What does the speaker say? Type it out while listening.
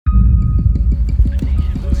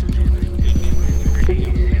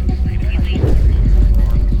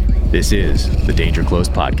This is the Danger Close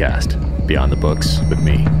podcast, Beyond the Books with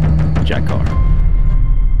me, Jack Carr.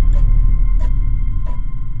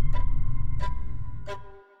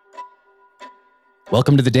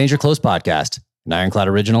 Welcome to the Danger Close podcast, an Ironclad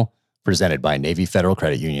original presented by Navy Federal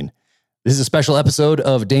Credit Union. This is a special episode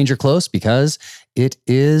of Danger Close because it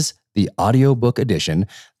is the audiobook edition,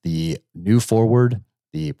 the new foreword,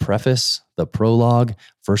 the preface, the prologue,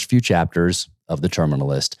 first few chapters of The Terminal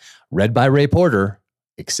List, read by Ray Porter,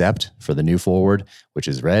 except for the new foreword, which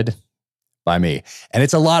is read by me. And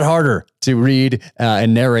it's a lot harder to read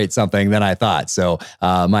and narrate something than I thought. So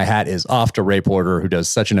my hat is off to Ray Porter, who does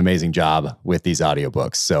such an amazing job with these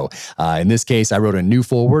audiobooks. So in this case, I wrote a new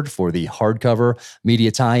foreword for the hardcover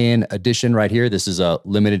media tie-in edition right here. This is a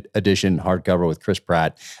limited edition hardcover with Chris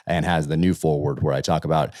Pratt and has the new foreword where I talk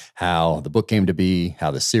about how the book came to be,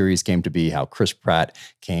 how the series came to be, how Chris Pratt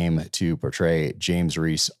came to portray James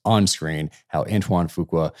Reese on screen, how Antoine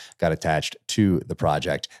Fuqua got attached to the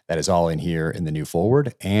project. That is all in here in the new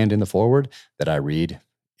foreword and in the foreword that I read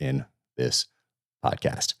in this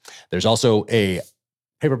podcast. There's also a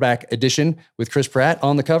paperback edition with Chris Pratt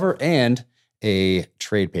on the cover and a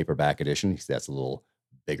trade paperback edition. That's a little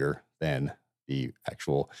bigger than the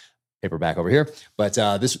actual paperback over here. But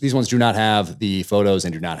these ones do not have the photos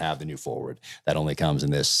and do not have the new foreword. That only comes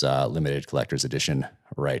in this limited collector's edition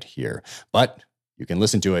right here. But you can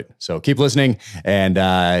listen to it. So keep listening and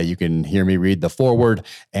you can hear me read the foreword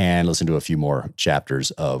and listen to a few more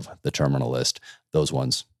chapters of The Terminal List. Those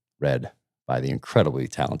ones read by the incredibly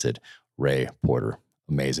talented Ray Porter.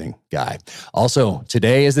 Amazing guy. Also,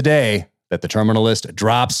 today is the day that The Terminal List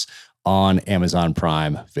drops on Amazon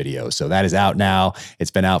Prime Video. So that is out now. It's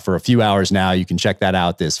been out for a few hours now. You can check that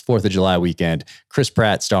out this 4th of July weekend. Chris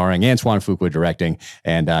Pratt starring, Antoine Fuqua directing,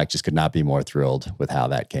 and just could not be more thrilled with how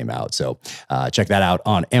that came out. So check that out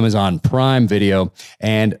on Amazon Prime Video.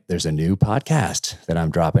 And there's a new podcast that I'm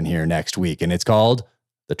dropping here next week, and it's called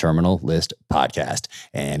The Terminal List Podcast.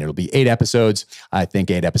 And it'll be 8 episodes. I think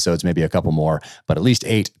 8 episodes, maybe a couple more, but at least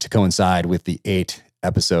 8 to coincide with the 8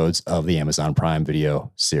 episodes of the Amazon Prime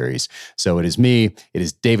Video series. So it is me, it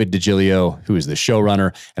is David DiGilio, who is the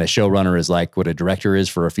showrunner, and a showrunner is like what a director is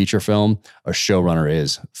for a feature film, a showrunner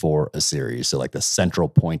is for a series. So like the central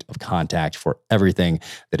point of contact for everything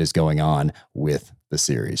that is going on with the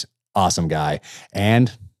series. Awesome guy.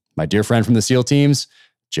 And my dear friend from the SEAL teams,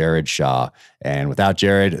 Jared Shaw. And without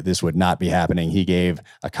Jared, this would not be happening. He gave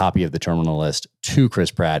a copy of The Terminal List to Chris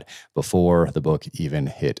Pratt before the book even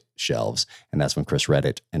hit shelves. And that's when Chris read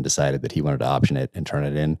it and decided that he wanted to option it and turn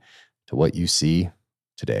it in to what you see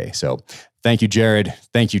today. So thank you, Jared.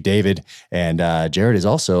 Thank you, David. And Jared is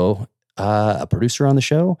also a producer on the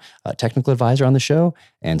show, a technical advisor on the show,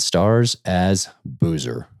 and stars as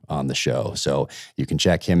Boozer on the show. So you can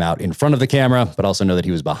check him out in front of the camera, but also know that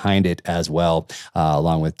he was behind it as well,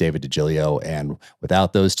 along with David DiGilio. And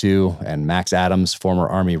without those two, and Max Adams, former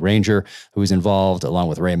Army Ranger, who's involved, along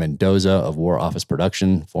with Ray Mendoza of War Office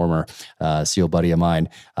Production, former SEAL buddy of mine,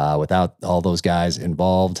 without all those guys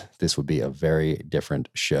involved, this would be a very different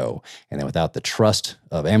show. And then without the trust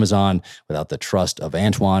of Amazon, without the trust of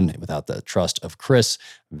Antoine, without the trust of Chris,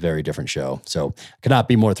 very different show. So could not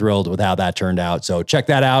be more thrilled with how that turned out. So check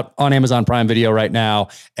that out on Amazon Prime Video right now.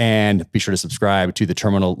 And be sure to subscribe to the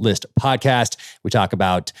Terminal List podcast. We talk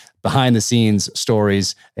about behind the scenes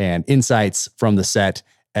stories and insights from the set.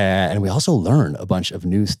 And we also learn a bunch of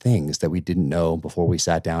new things that we didn't know before we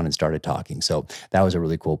sat down and started talking. So that was a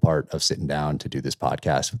really cool part of sitting down to do this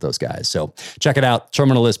podcast with those guys. So check it out.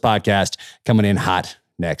 Terminal List podcast coming in hot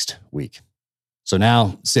next week. So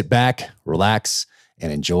now sit back, relax,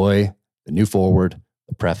 and enjoy the new foreword,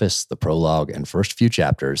 the preface, the prologue, and first few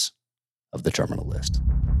chapters of The Terminal List.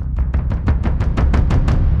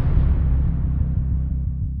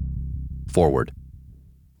 Foreword.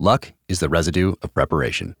 Luck is the residue of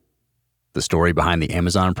preparation. The story behind the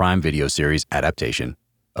Amazon Prime Video series adaptation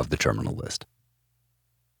of The Terminal List.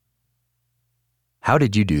 How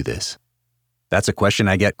did you do this? That's a question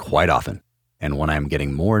I get quite often, and one I'm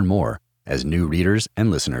getting more and more as new readers and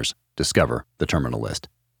listeners discover The Terminal List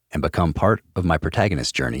and become part of my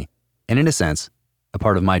protagonist's journey, and in a sense, a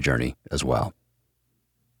part of my journey as well.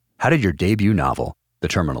 How did your debut novel, The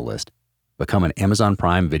Terminal List, become an Amazon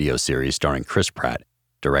Prime Video series starring Chris Pratt,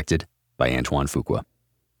 directed by Antoine Fuqua?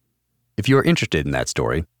 If you are interested in that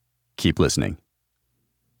story, keep listening.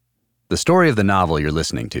 The story of the novel you're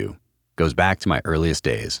listening to goes back to my earliest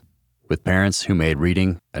days, with parents who made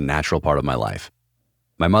reading a natural part of my life.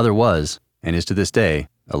 My mother was, and is to this day,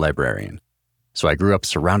 a librarian, so I grew up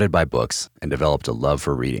surrounded by books and developed a love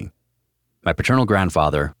for reading. My paternal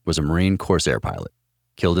grandfather was a Marine Corsair pilot,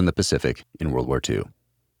 killed in the Pacific in World War II.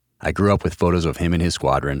 I grew up with photos of him and his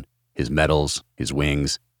squadron, his medals, his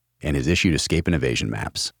wings, and his issued escape and evasion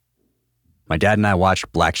maps. My dad and I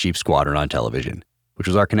watched Black Sheep Squadron on television, which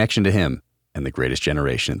was our connection to him and the greatest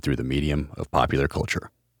generation through the medium of popular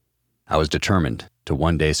culture. I was determined to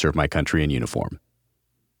one day serve my country in uniform.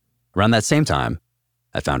 Around that same time,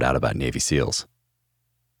 I found out about Navy SEALs.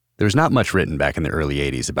 There was not much written back in the early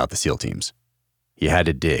 80s about the SEAL teams. You had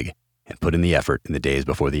to dig and put in the effort in the days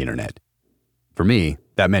before the internet. For me,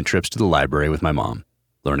 that meant trips to the library with my mom,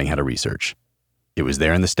 learning how to research. It was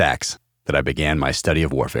there in the stacks that I began my study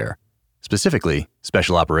of warfare, specifically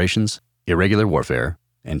special operations, irregular warfare,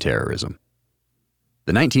 and terrorism.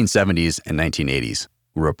 The 1970s and 1980s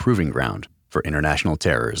were a proving ground for international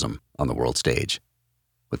terrorism on the world stage.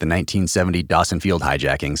 With the 1970 Dawson Field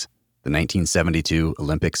hijackings, the 1972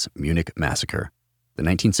 Olympics Munich massacre, the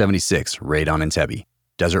 1976 raid on Entebbe,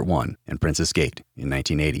 Desert One, and Princess Gate in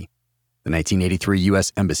 1980, the 1983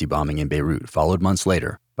 U.S. Embassy bombing in Beirut, followed months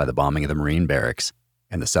later by the bombing of the Marine barracks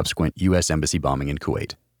and the subsequent U.S. Embassy bombing in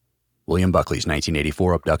Kuwait, William Buckley's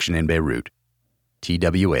 1984 abduction in Beirut,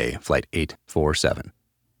 TWA Flight 847,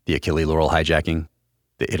 the Achille Laurel hijacking,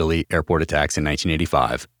 the Italy airport attacks in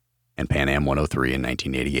 1985, and Pan Am 103 in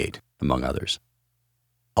 1988, among others.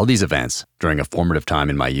 All these events during a formative time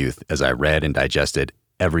in my youth as I read and digested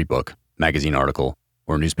every book, magazine article,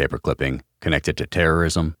 or newspaper clipping connected to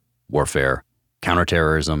terrorism, warfare,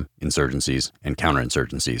 counterterrorism, insurgencies, and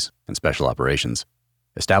counterinsurgencies, and special operations,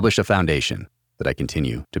 established a foundation that I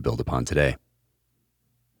continue to build upon today.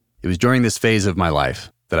 It was during this phase of my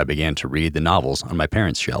life that I began to read the novels on my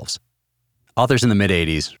parents' shelves. Authors in the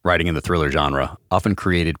mid-'80s, writing in the thriller genre, often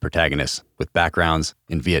created protagonists with backgrounds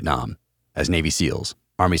in Vietnam, as Navy SEALs,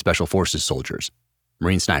 Army Special Forces soldiers,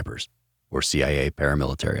 Marine snipers, or CIA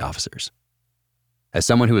paramilitary officers. As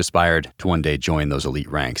someone who aspired to one day join those elite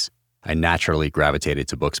ranks, I naturally gravitated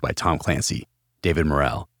to books by Tom Clancy, David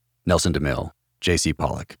Morrell, Nelson DeMille, J.C.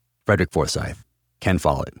 Pollock, Frederick Forsyth, Ken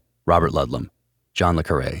Follett, Robert Ludlum, John le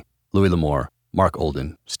Carré, Louis L'Amour, Mark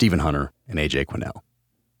Olden, Stephen Hunter, and A.J. Quinnell.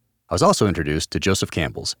 I was also introduced to Joseph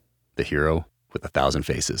Campbell's The Hero with 1,000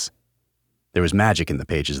 Faces. There was magic in the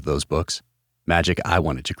pages of those books, magic I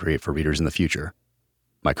wanted to create for readers in the future.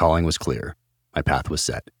 My calling was clear. My path was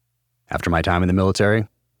set. After my time in the military,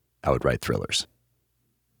 I would write thrillers.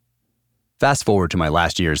 Fast forward to my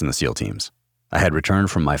last years in the SEAL teams. I had returned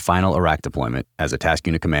from my final Iraq deployment as a task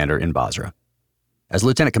unit commander in Basra. As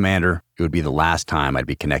lieutenant commander, it would be the last time I'd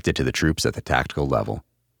be connected to the troops at the tactical level.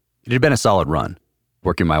 It had been a solid run,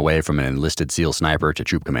 working my way from an enlisted SEAL sniper to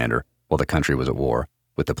troop commander while the country was at war,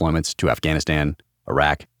 with deployments to Afghanistan,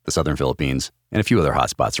 Iraq, the southern Philippines, and a few other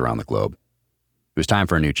hotspots around the globe. It was time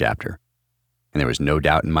for a new chapter, and there was no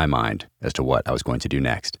doubt in my mind as to what I was going to do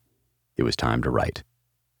next. It was time to write.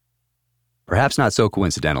 Perhaps not so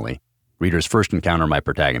coincidentally, readers first encounter my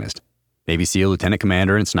protagonist, Navy SEAL Lieutenant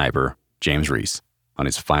Commander and Sniper James Reese, on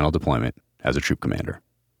his final deployment as a troop commander.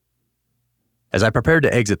 As I prepared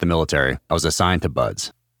to exit the military, I was assigned to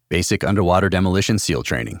BUDS, Basic Underwater Demolition SEAL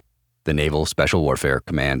Training, the Naval Special Warfare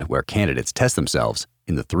Command where candidates test themselves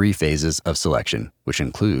in the 3 phases of selection, which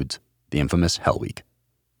includes the infamous Hell Week.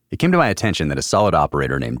 It came to my attention that a solid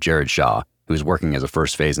operator named Jared Shaw, who was working as a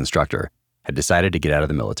first phase instructor, had decided to get out of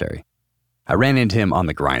the military. I ran into him on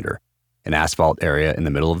the Grinder, an asphalt area in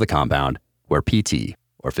the middle of the compound where PT,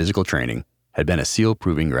 or physical training, had been a SEAL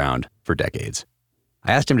proving ground for decades.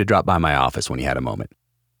 I asked him to drop by my office when he had a moment.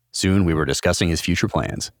 Soon we were discussing his future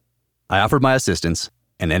plans. I offered my assistance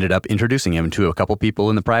and ended up introducing him to a couple people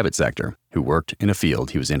in the private sector who worked in a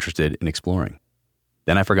field he was interested in exploring.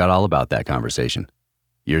 Then I forgot all about that conversation.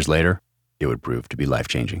 Years later, it would prove to be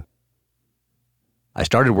life-changing. I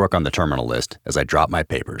started work on the terminal list as I dropped my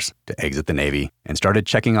papers to exit the Navy and started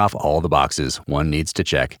checking off all the boxes one needs to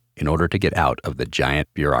check in order to get out of the giant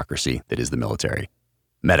bureaucracy that is the military.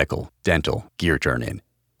 Medical, dental, gear turn-in,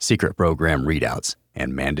 secret program readouts,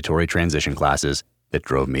 and mandatory transition classes that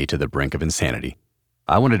drove me to the brink of insanity.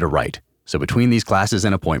 I wanted to write, so between these classes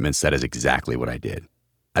and appointments, that is exactly what I did.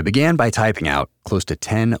 I began by typing out close to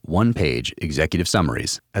 10 one-page executive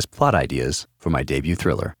summaries as plot ideas for my debut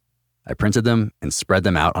thriller. I printed them and spread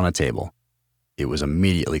them out on a table. It was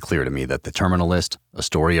immediately clear to me that The Terminal List, a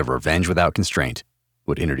story of revenge without constraint,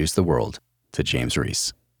 would introduce the world to James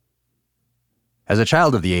Reese. As a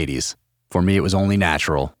child of the 80s, for me it was only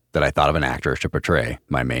natural that I thought of an actor to portray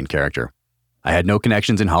my main character. I had no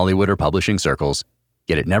connections in Hollywood or publishing circles,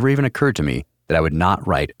 yet it never even occurred to me that I would not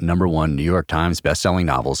write #1 New York Times best-selling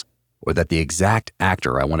novels, or that the exact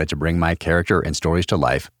actor I wanted to bring my character and stories to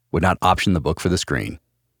life would not option the book for the screen.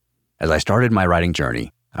 As I started my writing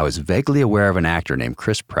journey, I was vaguely aware of an actor named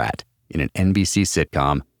Chris Pratt in an NBC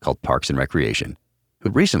sitcom called Parks and Recreation, who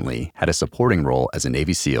recently had a supporting role as a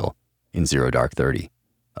Navy SEAL in Zero Dark 30,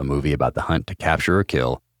 a movie about the hunt to capture or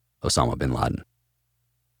kill Osama bin Laden.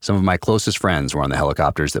 Some of my closest friends were on the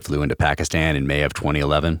helicopters that flew into Pakistan in May of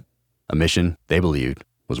 2011, a mission they believed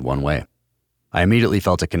was one way. I immediately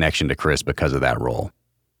felt a connection to Chris because of that role.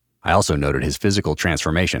 I also noted his physical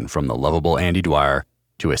transformation from the lovable Andy Dwyer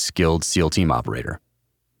to a skilled SEAL team operator.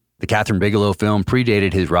 The Catherine Bigelow film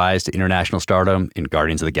predated his rise to international stardom in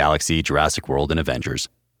Guardians of the Galaxy, Jurassic World, and Avengers.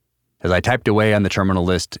 As I typed away on the terminal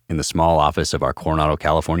list in the small office of our Coronado,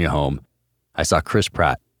 California home, I saw Chris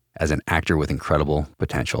Pratt as an actor with incredible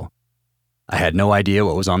potential. I had no idea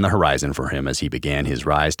what was on the horizon for him as he began his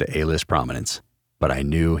rise to A-list prominence, but I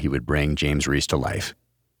knew he would bring James Reese to life.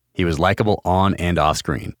 He was likable on and off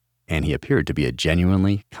screen, and he appeared to be a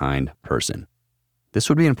genuinely kind person. This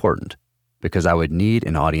would be important because I would need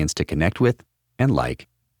an audience to connect with and like,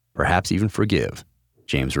 perhaps even forgive,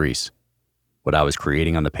 James Reese. What I was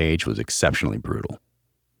creating on the page was exceptionally brutal.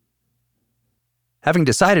 Having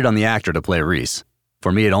decided on the actor to play Reese,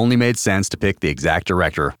 for me it only made sense to pick the exact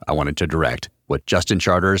director I wanted to direct, what Justin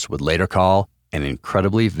Charters would later call an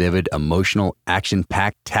incredibly vivid, emotional,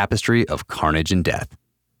 action-packed tapestry of carnage and death.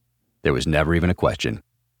 There was never even a question.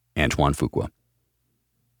 Antoine Fuqua.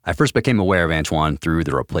 I first became aware of Antoine through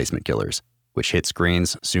The Replacement Killers, which hit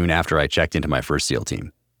screens soon after I checked into my first SEAL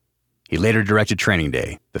team. He later directed Training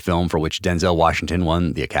Day, the film for which Denzel Washington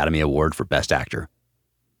won the Academy Award for Best Actor.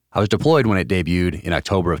 I was deployed when it debuted in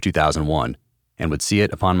October of 2001 and would see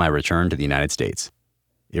it upon my return to the United States.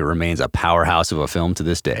 It remains a powerhouse of a film to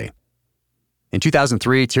this day. In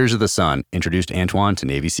 2003, Tears of the Sun introduced Antoine to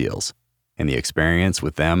Navy SEALs, and the experience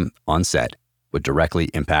with them on set would directly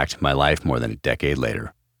impact my life more than a decade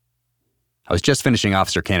later. I was just finishing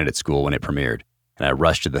officer candidate school when it premiered, and I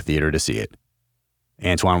rushed to the theater to see it.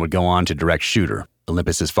 Antoine would go on to direct Shooter,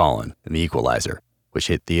 Olympus Has Fallen, and The Equalizer, which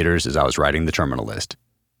hit theaters as I was writing the terminal list.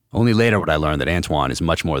 Only later would I learn that Antoine is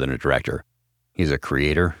much more than a director. He's a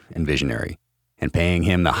creator and visionary, and paying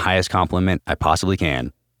him the highest compliment I possibly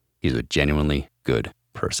can, he's a genuinely good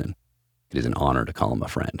person. It is an honor to call him a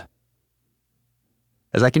friend.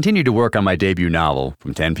 As I continued to work on my debut novel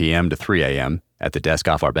from 10 p.m. to 3 a.m. at the desk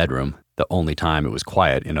off our bedroom, the only time it was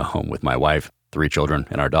quiet in a home with my wife, 3 children,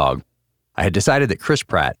 and our dog, I had decided that Chris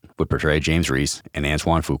Pratt would portray James Reese and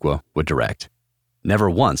Antoine Fuqua would direct. Never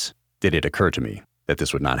once did it occur to me that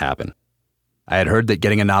this would not happen. I had heard that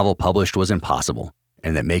getting a novel published was impossible,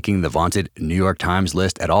 and that making the vaunted New York Times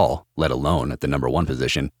list at all, let alone at the #1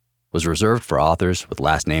 position, was reserved for authors with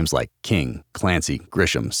last names like King, Clancy,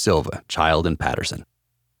 Grisham, Silva, Child, and Patterson.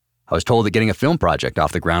 I was told that getting a film project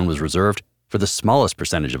off the ground was reserved for the smallest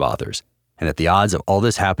percentage of authors, and that the odds of all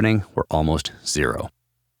this happening were almost zero.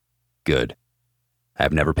 Good. I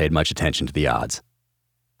have never paid much attention to the odds.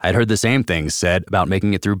 I had heard the same things said about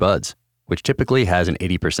making it through Buds, which typically has an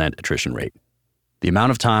 80% attrition rate. The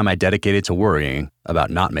amount of time I dedicated to worrying about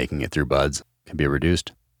not making it through Buds can be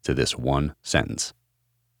reduced to this one sentence.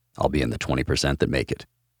 I'll be in the 20% that make it.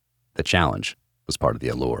 The challenge was part of the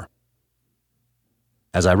allure.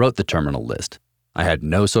 As I wrote the terminal list, I had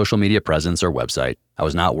no social media presence or website. I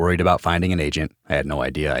was not worried about finding an agent. I had no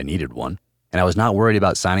idea I needed one. And I was not worried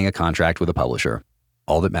about signing a contract with a publisher.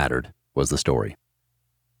 All that mattered was the story.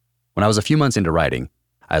 When I was a few months into writing,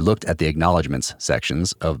 I looked at the acknowledgments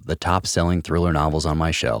sections of the top-selling thriller novels on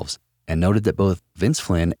my shelves and noted that both Vince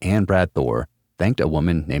Flynn and Brad Thor thanked a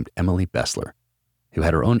woman named Emily Bessler, who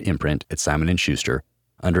had her own imprint at Simon & Schuster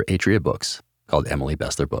under Atria Books called Emily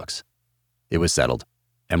Bessler Books. It was settled.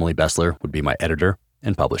 Emily Bessler would be my editor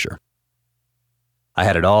and publisher. I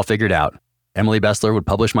had it all figured out. Emily Bessler would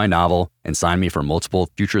publish my novel and sign me for multiple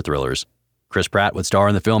future thrillers. Chris Pratt would star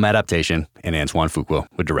in the film adaptation, and Antoine Fuqua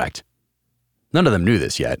would direct. None of them knew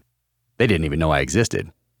this yet. They didn't even know I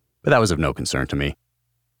existed, but that was of no concern to me.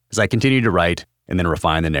 As I continued to write and then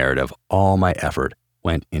refine the narrative, all my effort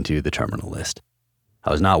went into the terminal list.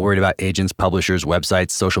 I was not worried about agents, publishers,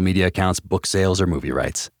 websites, social media accounts, book sales, or movie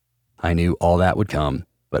rights. I knew all that would come,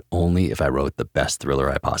 but only if I wrote the best thriller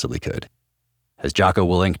I possibly could. As Jocko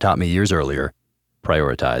Willink taught me years earlier,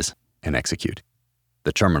 prioritize and execute.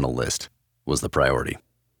 The terminal list was the priority.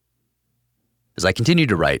 As I continued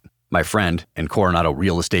to write, my friend and Coronado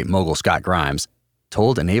real estate mogul Scott Grimes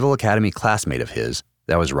told a Naval Academy classmate of his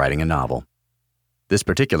that I was writing a novel. This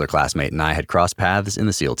particular classmate and I had crossed paths in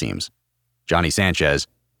the SEAL teams. Johnny Sanchez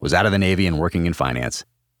was out of the Navy and working in finance.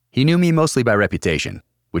 He knew me mostly by reputation,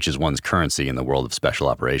 which is one's currency in the world of special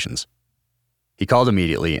operations. He called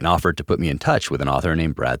immediately and offered to put me in touch with an author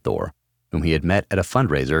named Brad Thor, whom he had met at a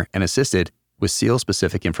fundraiser and assisted with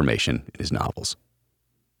SEAL-specific information in his novels.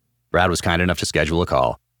 Brad was kind enough to schedule a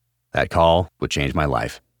call. That call would change my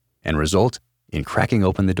life and result in cracking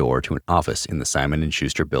open the door to an office in the Simon &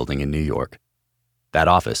 Schuster building in New York. That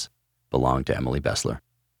office belonged to Emily Bessler.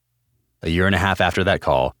 A year and a half after that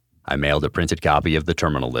call, I mailed a printed copy of The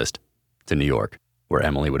Terminal List to New York, where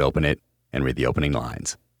Emily would open it and read the opening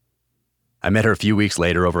lines. I met her a few weeks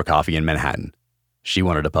later over coffee in Manhattan. She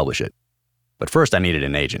wanted to publish it. But first I needed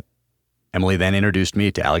an agent. Emily then introduced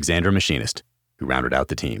me to Alexandra Machinist, who rounded out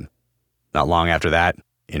the team. Not long after that,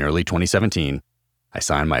 in early 2017, I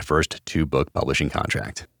signed my first 2-book publishing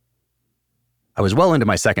contract. I was well into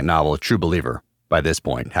my second novel, True Believer, by this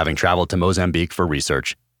point, having traveled to Mozambique for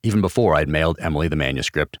research even before I'd mailed Emily the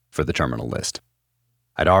manuscript for The Terminal List.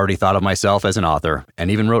 I'd already thought of myself as an author and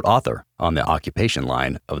even wrote author on the occupation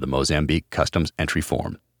line of the Mozambique Customs entry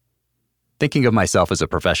form. Thinking of myself as a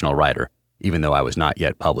professional writer, even though I was not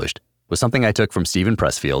yet published, was something I took from Stephen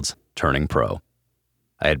Pressfield's Turning Pro.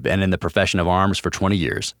 I had been in the profession of arms for 20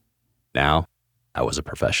 years. Now, I was a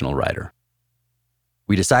professional writer.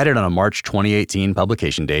 We decided on a March 2018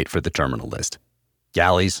 publication date for The Terminal List.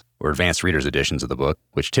 Galleys, or advanced readers' editions of the book,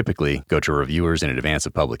 which typically go to reviewers in advance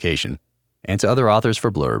of publication, and to other authors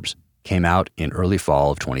for blurbs, came out in early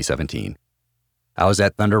fall of 2017. I was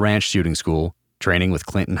at Thunder Ranch Shooting School, training with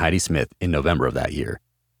Clint and Heidi Smith in November of that year,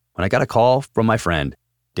 when I got a call from my friend,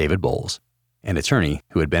 David Bowles, an attorney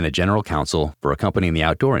who had been a general counsel for a company in the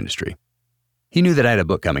outdoor industry. He knew that I had a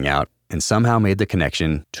book coming out and somehow made the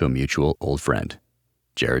connection to a mutual old friend,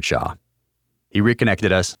 Jared Shaw. He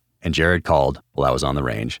reconnected us, and Jared called while I was on the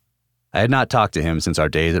range. I had not talked to him since our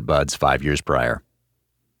days at Bud's 5 years prior.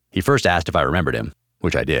 He first asked if I remembered him,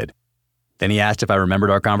 which I did. Then he asked if I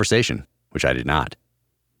remembered our conversation, which I did not.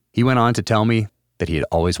 He went on to tell me that he had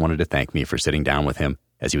always wanted to thank me for sitting down with him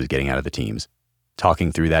as he was getting out of the teams,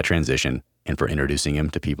 talking through that transition, and for introducing him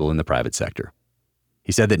to people in the private sector.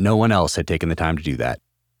 He said that no one else had taken the time to do that,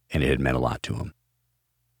 and it had meant a lot to him.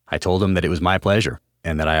 I told him that it was my pleasure,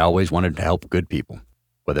 and that I always wanted to help good people,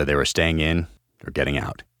 whether they were staying in or getting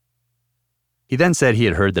out. He then said he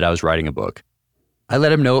had heard that I was writing a book. I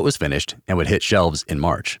let him know it was finished and would hit shelves in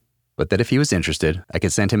March, but that if he was interested, I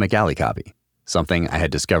could send him a galley copy, something I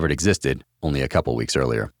had discovered existed only a couple weeks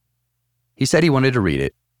earlier. He said he wanted to read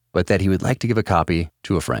it, but that he would like to give a copy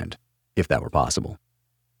to a friend, if that were possible.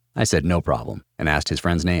 I said no problem and asked his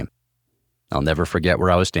friend's name. I'll never forget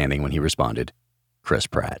where I was standing when he responded, Chris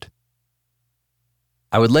Pratt.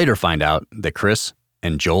 I would later find out that Chris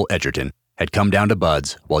and Joel Edgerton had come down to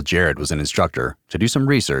Bud's while Jared was an instructor to do some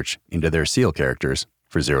research into their SEAL characters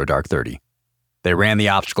for Zero Dark 30. They ran the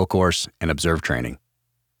obstacle course and observed training.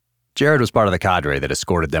 Jared was part of the cadre that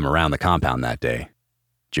escorted them around the compound that day.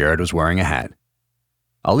 Jared was wearing a hat.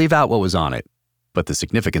 I'll leave out what was on it, but the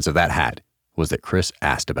significance of that hat was that Chris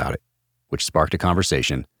asked about it, which sparked a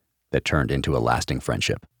conversation that turned into a lasting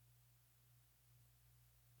friendship.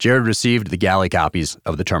 Jared received the galley copies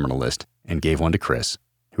of The Terminal List and gave one to Chris,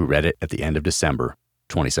 who read it at the end of December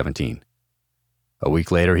 2017. A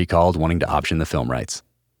week later, he called wanting to option the film rights.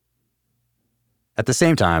 At the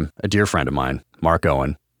same time, a dear friend of mine, Mark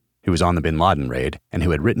Owen, who was on the Bin Laden raid and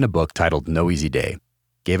who had written a book titled No Easy Day,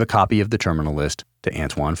 gave a copy of The Terminal List to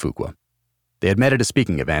Antoine Fuqua. They had met at a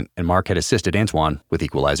speaking event, and Mark had assisted Antoine with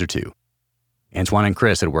Equalizer 2. Antoine and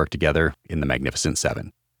Chris had worked together in The Magnificent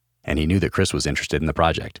Seven, and he knew that Chris was interested in the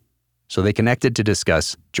project, so they connected to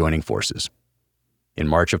discuss joining forces. In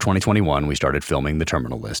March of 2021, we started filming The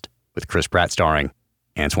Terminal List, with Chris Pratt starring,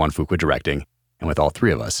 Antoine Fuqua directing, and with all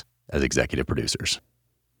three of us as executive producers.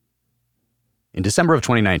 In December of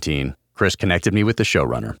 2019, Chris connected me with the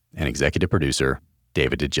showrunner and executive producer,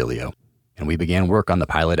 David DiGilio, and we began work on the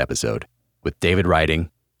pilot episode, with David writing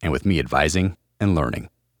and with me advising and learning.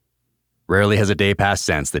 Rarely has a day passed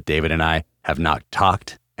since that David and I have not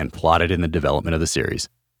talked and plotted in the development of the series.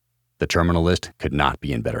 The Terminal List could not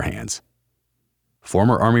be in better hands.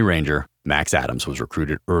 Former Army Ranger Max Adams was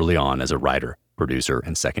recruited early on as a writer, producer,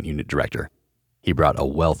 and second unit director. He brought a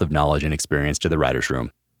wealth of knowledge and experience to the writer's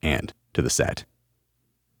room and to the set.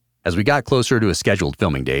 As we got closer to a scheduled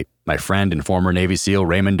filming date, my friend and former Navy SEAL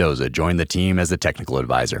Ray Mendoza joined the team as the technical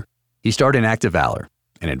advisor. He starred in Act of Valor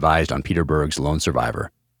and advised on Peter Berg's Lone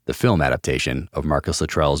Survivor, the film adaptation of Marcus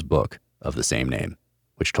Luttrell's book of the same name,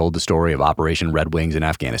 which told the story of Operation Red Wings in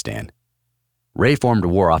Afghanistan. Ray formed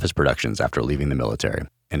War Office Productions after leaving the military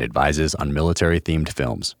and advises on military-themed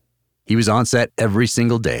films. He was on set every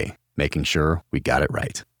single day, making sure we got it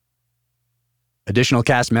right. Additional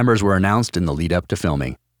cast members were announced in the lead-up to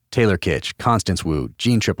filming. Taylor Kitsch, Constance Wu,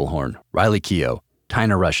 Jean Triplehorn, Riley Keough,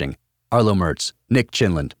 Tyner Rushing, Arlo Mertz, Nick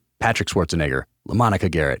Chinland, Patrick Schwarzenegger, LaMonica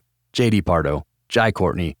Garrett, J.D. Pardo, Jai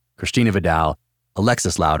Courtney, Christina Vidal,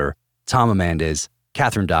 Alexis Louder, Tom Amandes,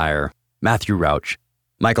 Catherine Dyer, Matthew Rauch,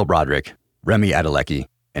 Michael Broderick, Remy Adelecki,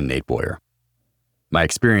 and Nate Boyer. My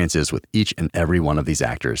experiences with each and every one of these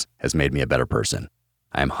actors has made me a better person.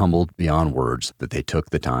 I am humbled beyond words that they took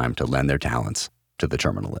the time to lend their talents to The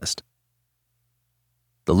Terminal List.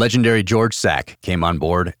 The legendary George Sack came on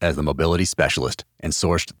board as the mobility specialist and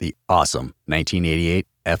sourced the awesome 1988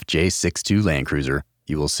 FJ62 Land Cruiser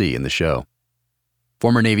you will see in the show.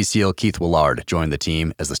 Former Navy SEAL Keith Willard joined the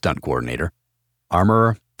team as the stunt coordinator.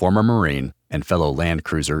 Armorer, former Marine, and fellow Land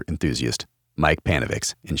Cruiser enthusiast Mike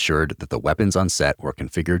Panovix ensured that the weapons on set were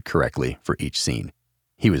configured correctly for each scene.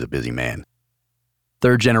 He was a busy man.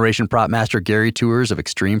 Third-generation prop master Gary Tours of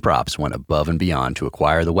Extreme Props went above and beyond to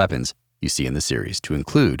acquire the weapons you see in the series, to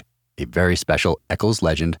include a very special Eccles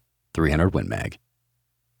Legend 300 Win Mag.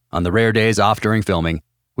 On the rare days off during filming,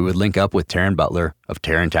 we would link up with Taryn Butler of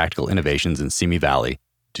Taryn Tactical Innovations in Simi Valley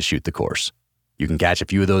to shoot the course. You can catch a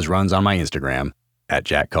few of those runs on my Instagram at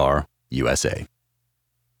Jack Carr USA.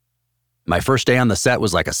 My first day on the set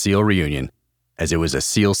was like a SEAL reunion, as it was a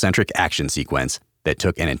SEAL-centric action sequence that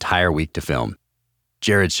took an entire week to film.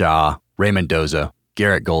 Jared Shaw, Ray Mendoza,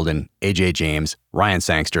 Garrett Golden, AJ James, Ryan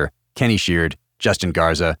Sangster, Kenny Sheard, Justin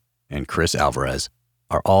Garza, and Chris Alvarez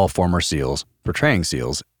are all former SEALs portraying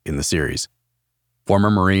SEALs in the series.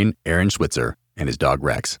 Former Marine Aaron Switzer and his dog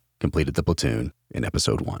Rex completed the platoon in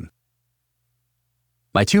episode 1.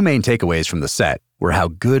 My two main takeaways from the set were how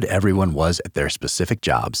good everyone was at their specific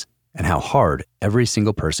jobs and how hard every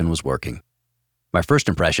single person was working. My first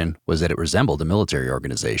impression was that it resembled a military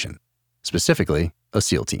organization, specifically a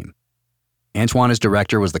SEAL team. Antoine as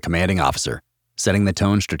director was the commanding officer, setting the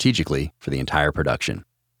tone strategically for the entire production.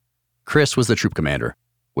 Chris was the troop commander,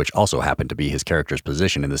 which also happened to be his character's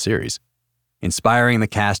position in the series, inspiring the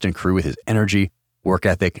cast and crew with his energy, work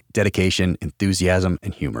ethic, dedication, enthusiasm,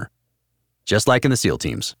 and humor. Just like in the SEAL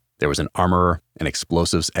teams, there was an armorer, an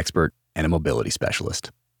explosives expert, and a mobility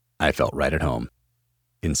specialist. I felt right at home.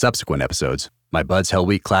 In subsequent episodes, my Buds Hell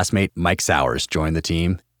Week classmate Mike Sowers joined the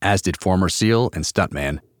team, as did former SEAL and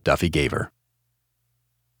stuntman Duffy Gaver.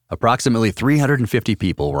 Approximately 350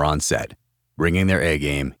 people were on set, bringing their A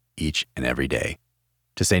game each and every day,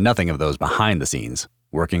 to say nothing of those behind the scenes,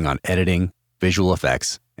 working on editing, visual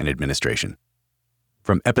effects, and administration.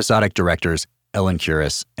 From episodic directors Ellen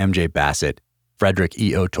Kuras, MJ Bassett, Frederick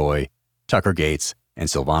E. O'Toy, Tucker Gates, and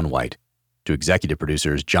Sylvan White, to executive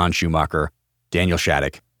producers John Schumacher, Daniel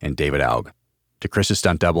Shattuck, and David Aug, to Chris's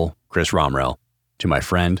stunt double, Chris Romrell, to my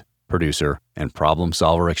friend, producer, and problem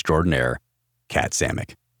solver extraordinaire, Kat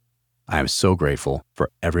Samick. I am so grateful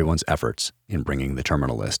for everyone's efforts in bringing The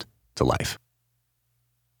Terminal List to life.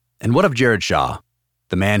 And what of Jared Shaw,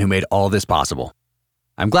 the man who made all this possible?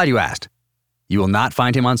 I'm glad you asked. You will not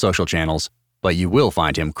find him on social channels, but you will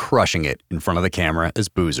find him crushing it in front of the camera as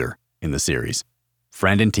Boozer in the series,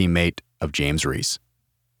 friend and teammate of James Reese.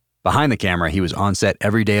 Behind the camera, he was on set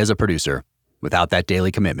every day as a producer. Without that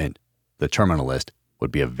daily commitment, The Terminal List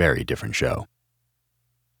would be a very different show.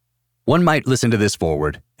 One might listen to this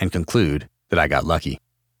forward and conclude that I got lucky.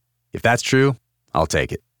 If that's true, I'll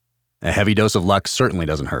take it. A heavy dose of luck certainly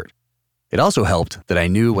doesn't hurt. It also helped that I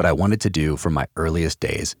knew what I wanted to do from my earliest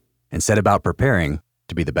days and set about preparing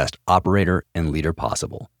to be the best operator and leader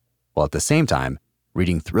possible, while at the same time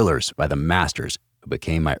reading thrillers by the masters who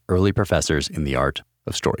became my early professors in the art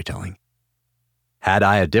of storytelling. Had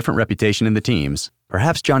I a different reputation in the teams,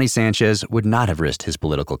 perhaps Johnny Sanchez would not have risked his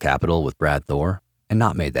political capital with Brad Thor and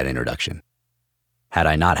not made that introduction. Had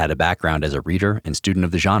I not had a background as a reader and student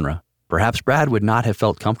of the genre, perhaps Brad would not have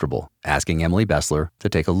felt comfortable asking Emily Bessler to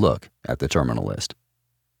take a look at The Terminal List.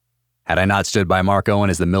 Had I not stood by Mark Owen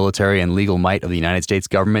as the military and legal might of the United States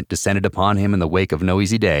government descended upon him in the wake of No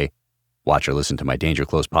Easy Day, watch or listen to my Danger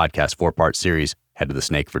Close podcast 4-part series, Head of the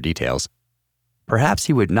Snake, for details, perhaps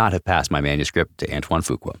he would not have passed my manuscript to Antoine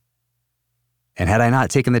Fuqua. And had I not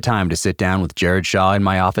taken the time to sit down with Jared Shaw in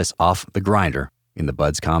my office off the grinder in the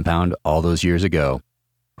Buds compound all those years ago,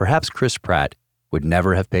 perhaps Chris Pratt would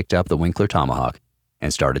never have picked up the Winkler Tomahawk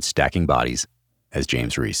and started stacking bodies as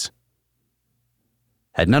James Reese.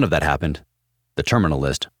 Had none of that happened, The Terminal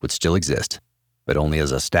List would still exist, but only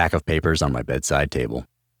as a stack of papers on my bedside table.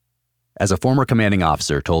 As a former commanding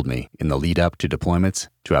officer told me in the lead up to deployments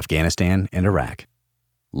to Afghanistan and Iraq,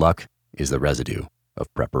 luck is the residue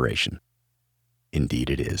of preparation. Indeed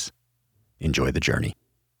it is. Enjoy the journey.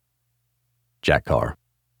 Jack Carr,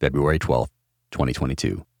 February 12th,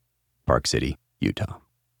 2022, Park City, Utah.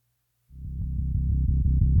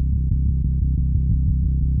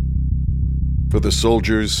 For the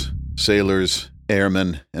soldiers, sailors,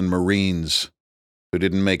 airmen, and Marines who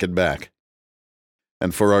didn't make it back.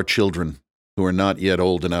 And for our children who are not yet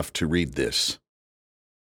old enough to read this.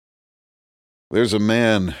 There's a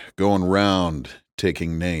man going round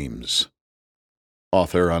taking names.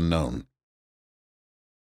 Author unknown.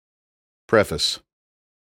 Preface.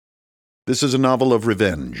 This is a novel of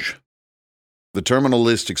revenge. The terminal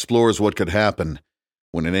list explores what could happen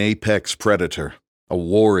when an apex predator, a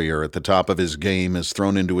warrior at the top of his game, is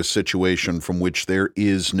thrown into a situation from which there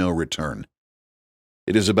is no return.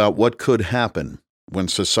 It is about what could happen when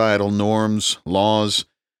societal norms, laws,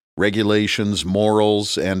 regulations,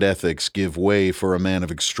 morals, and ethics give way for a man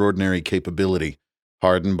of extraordinary capability,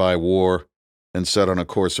 hardened by war, and set on a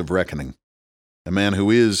course of reckoning. A man who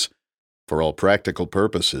is, for all practical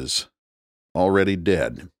purposes, already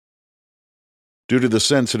dead. Due to the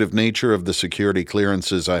sensitive nature of the security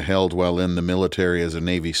clearances I held while in the military as a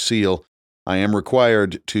Navy SEAL, I am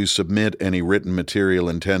required to submit any written material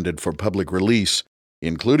intended for public release,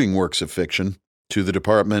 including works of fiction, to the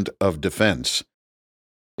Department of Defense.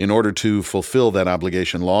 In order to fulfill that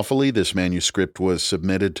obligation lawfully, this manuscript was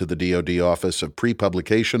submitted to the DoD Office of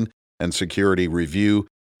Pre-Publication and Security Review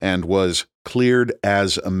and was cleared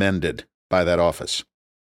as amended by that office.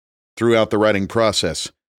 Throughout the writing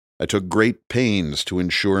process, I took great pains to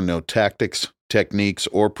ensure no tactics, techniques,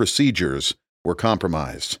 or procedures were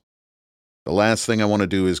compromised. The last thing I want to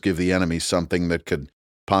do is give the enemy something that could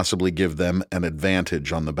possibly give them an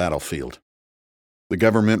advantage on the battlefield. The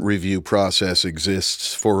government review process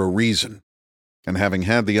exists for a reason, and having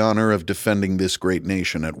had the honor of defending this great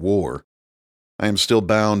nation at war, I am still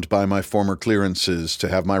bound by my former clearances to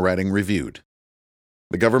have my writing reviewed.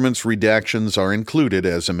 The government's redactions are included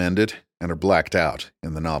as amended and are blacked out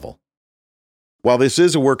in the novel. While this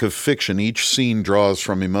is a work of fiction, each scene draws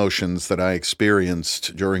from emotions that I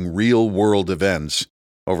experienced during real-world events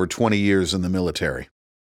over 20 years in the military.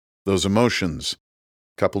 Those emotions,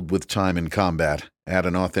 coupled with time in combat, add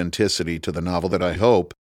an authenticity to the novel that I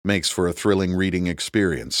hope makes for a thrilling reading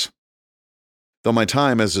experience. Though my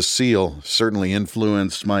time as a SEAL certainly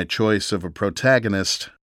influenced my choice of a protagonist,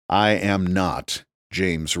 I am not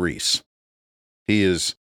James Reese. He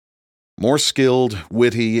is more skilled,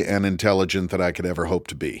 witty, and intelligent than I could ever hope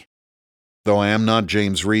to be. Though I am not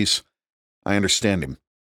James Reese, I understand him.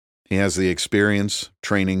 He has the experience,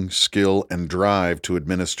 training, skill, and drive to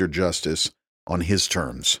administer justice on his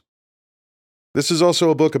terms. This is also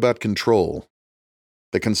a book about control.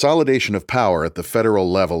 The consolidation of power at the federal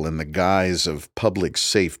level in the guise of public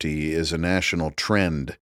safety is a national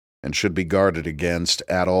trend and should be guarded against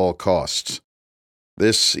at all costs.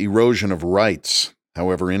 This erosion of rights,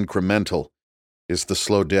 however incremental, is the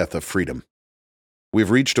slow death of freedom. We've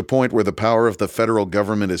reached a point where the power of the federal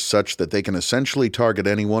government is such that they can essentially target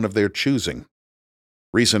anyone of their choosing.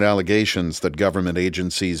 Recent allegations that government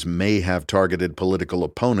agencies may have targeted political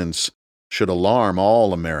opponents should alarm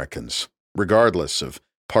all Americans, regardless of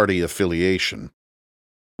party affiliation.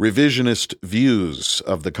 Revisionist views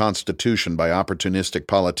of the Constitution by opportunistic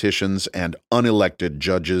politicians and unelected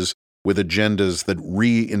judges with agendas that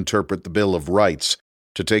reinterpret the Bill of Rights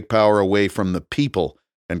to take power away from the people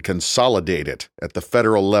and consolidate it at the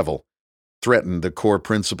federal level threaten the core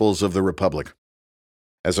principles of the Republic.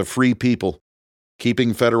 As a free people,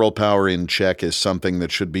 keeping federal power in check is something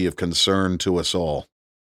that should be of concern to us all.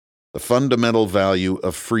 The fundamental value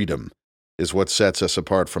of freedom is what sets us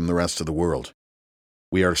apart from the rest of the world.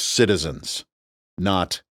 We are citizens,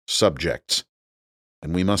 not subjects,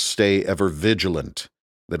 and we must stay ever vigilant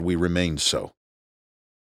that we remain so.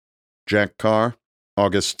 Jack Carr,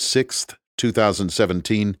 August 6th,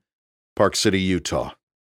 2017, Park City, Utah.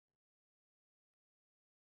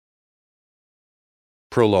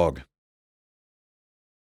 Prologue.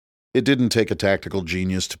 It didn't take a tactical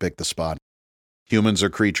genius to pick the spot. Humans are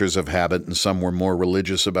creatures of habit, and some were more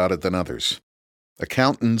religious about it than others.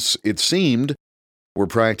 Accountants, it seemed, were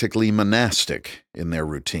practically monastic in their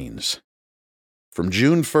routines. From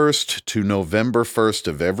June 1st to November 1st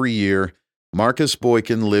of every year, Marcus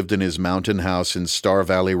Boykin lived in his mountain house in Star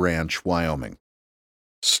Valley Ranch, Wyoming.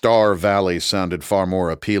 Star Valley sounded far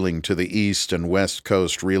more appealing to the East and West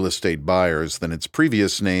Coast real estate buyers than its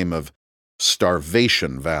previous name of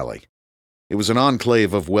Starvation Valley. It was an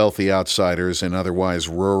enclave of wealthy outsiders in otherwise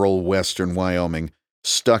rural western Wyoming,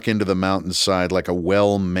 stuck into the mountainside like a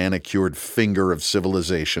well-manicured finger of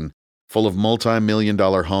civilization, full of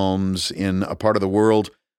multi-million-dollar homes in a part of the world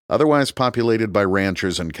otherwise populated by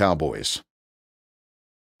ranchers and cowboys.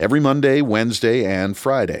 Every Monday, Wednesday, and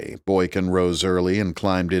Friday, Boykin rose early and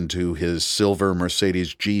climbed into his silver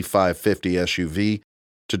Mercedes G550 SUV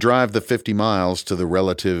to drive the 50 miles to the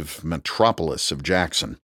relative metropolis of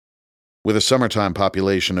Jackson. With a summertime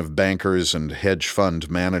population of bankers and hedge fund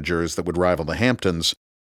managers that would rival the Hamptons,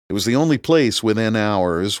 It was the only place within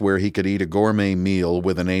hours where he could eat a gourmet meal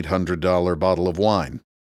with an $800 bottle of wine.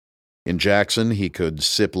 In Jackson, he could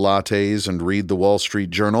sip lattes and read the Wall Street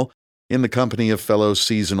Journal in the company of fellow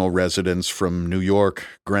seasonal residents from New York,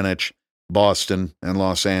 Greenwich, Boston, and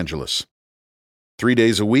Los Angeles. 3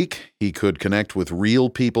 days a week, he could connect with real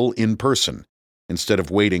people in person instead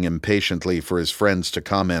of waiting impatiently for his friends to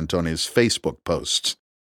comment on his Facebook posts.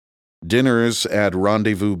 Dinners at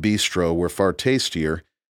Rendezvous Bistro were far tastier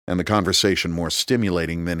and the conversation more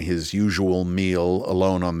stimulating than his usual meal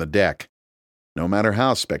alone on the deck, no matter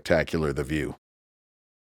how spectacular the view.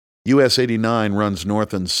 US 89 runs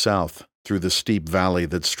north and south through the steep valley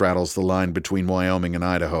that straddles the line between Wyoming and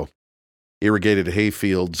Idaho. Irrigated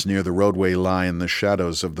hayfields near the roadway lie in the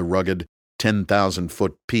shadows of the rugged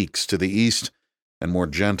 10,000-foot peaks to the east and more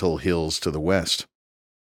gentle hills to the west.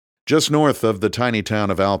 Just north of the tiny town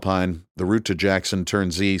of Alpine, the route to Jackson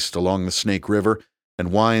turns east along the Snake River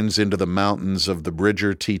and winds into the mountains of the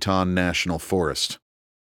Bridger-Teton National Forest.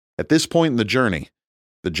 At this point in the journey,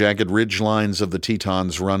 the jagged ridgelines of the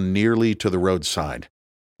Tetons run nearly to the roadside,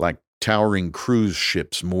 like towering cruise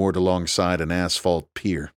ships moored alongside an asphalt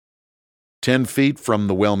pier. 10 feet from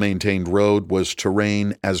the well-maintained road was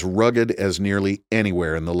terrain as rugged as nearly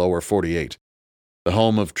anywhere in the lower 48, the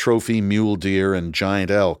home of trophy mule deer and giant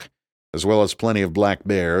elk, as well as plenty of black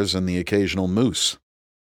bears and the occasional moose.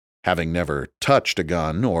 Having never touched a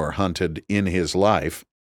gun or hunted in his life,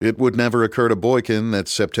 it would never occur to Boykin that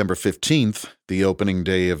September 15th, the opening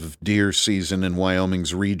day of deer season in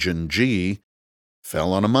Wyoming's Region G,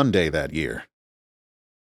 fell on a Monday that year.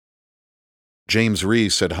 James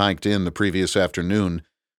Reese had hiked in the previous afternoon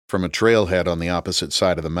from a trailhead on the opposite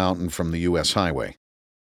side of the mountain from the U.S. highway.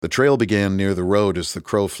 The trail began near the road as the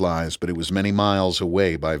crow flies, but it was many miles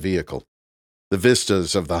away by vehicle. The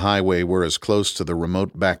vistas of the highway were as close to the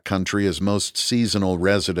remote backcountry as most seasonal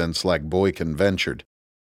residents like Boykin ventured.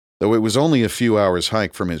 Though it was only a few hours'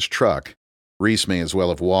 hike from his truck, Reese may as well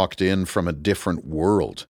have walked in from a different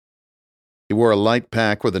world. He wore a light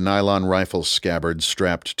pack with a nylon rifle scabbard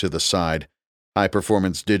strapped to the side,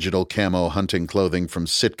 high-performance digital camo hunting clothing from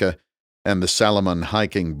Sitka, and the Salomon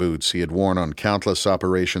hiking boots he had worn on countless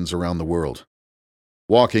operations around the world.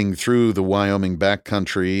 Walking through the Wyoming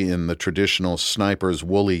backcountry in the traditional sniper's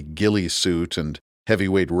woolly ghillie suit and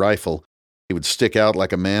heavyweight rifle, he would stick out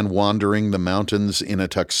like a man wandering the mountains in a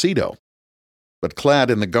tuxedo. But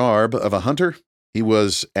clad in the garb of a hunter, he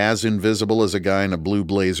was as invisible as a guy in a blue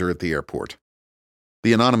blazer at the airport.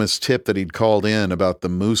 The anonymous tip that he'd called in about the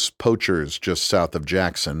moose poachers just south of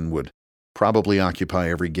Jackson would probably occupy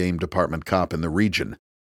every game department cop in the region.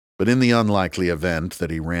 But in the unlikely event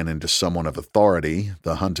that he ran into someone of authority,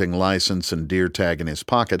 the hunting license and deer tag in his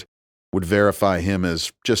pocket would verify him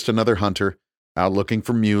as just another hunter out looking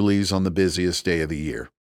for muleys on the busiest day of the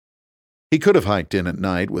year. He could have hiked in at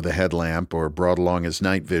night with a headlamp or brought along his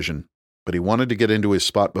night vision, but he wanted to get into his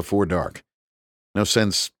spot before dark. No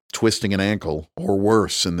sense twisting an ankle, or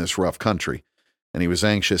worse, in this rough country, and he was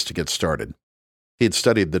anxious to get started. He had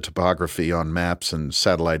studied the topography on maps and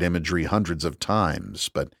satellite imagery hundreds of times,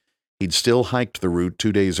 but he'd still hiked the route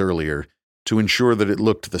 2 days earlier to ensure that it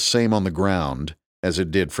looked the same on the ground as it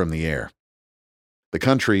did from the air. The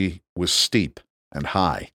country was steep and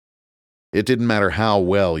high. It didn't matter how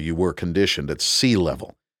well you were conditioned at sea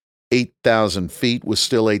level. 8,000 feet was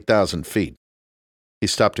still 8,000 feet. He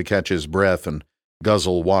stopped to catch his breath and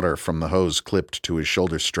guzzle water from the hose clipped to his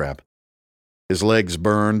shoulder strap. His legs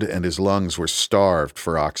burned and his lungs were starved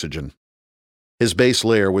for oxygen. His base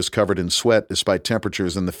layer was covered in sweat despite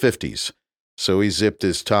temperatures in the 50s, so he zipped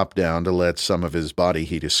his top down to let some of his body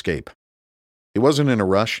heat escape. He wasn't in a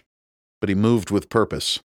rush, but he moved with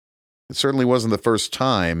purpose. It certainly wasn't the first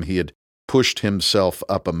time he had pushed himself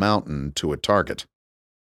up a mountain to a target.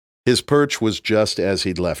 His perch was just as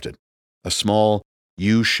he'd left it, a small,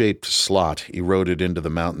 U-shaped slot eroded into the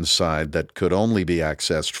mountainside that could only be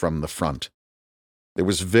accessed from the front. There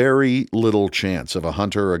was very little chance of a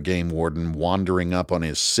hunter or game warden wandering up on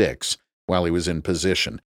his six while he was in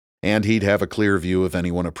position, and he'd have a clear view of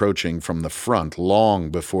anyone approaching from the front long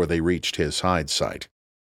before they reached his hide site.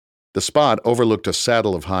 The spot overlooked a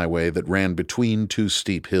saddle of highway that ran between two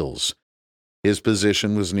steep hills. His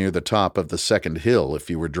position was near the top of the second hill if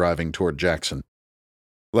you were driving toward Jackson.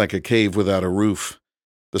 Like a cave without a roof,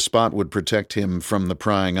 the spot would protect him from the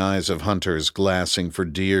prying eyes of hunters glassing for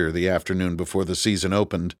deer the afternoon before the season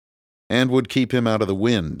opened, and would keep him out of the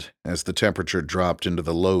wind as the temperature dropped into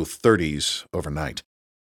the low 30s overnight.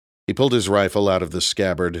 He pulled his rifle out of the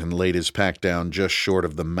scabbard and laid his pack down just short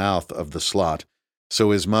of the mouth of the slot,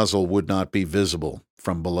 so his muzzle would not be visible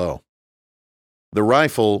from below. The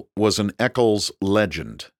rifle was an Eccles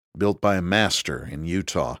Legend, built by a master in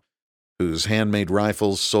Utah, whose handmade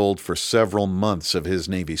rifles sold for several months of his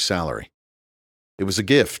Navy salary. It was a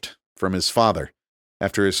gift from his father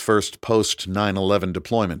after his first post-9/11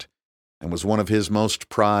 deployment, and was one of his most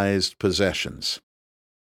prized possessions.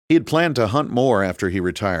 He had planned to hunt more after he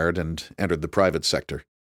retired and entered the private sector.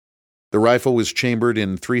 The rifle was chambered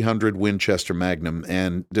in .300 Winchester Magnum,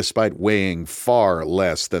 and despite weighing far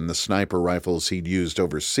less than the sniper rifles he'd used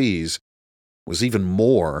overseas, was even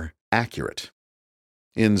more accurate.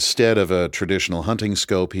 Instead of a traditional hunting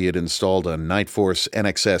scope, he had installed a Nightforce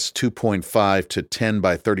NXS 2.5 to 10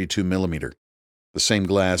 by 32 millimeter, the same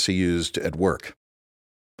glass he used at work.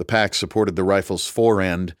 The pack supported the rifle's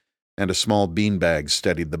fore-end, and a small beanbag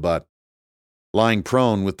steadied the butt. Lying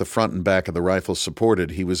prone with the front and back of the rifle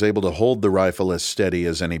supported, he was able to hold the rifle as steady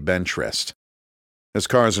as any bench rest. As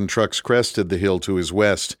cars and trucks crested the hill to his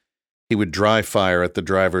west, he would dry fire at the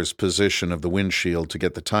driver's position of the windshield to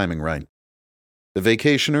get the timing right. The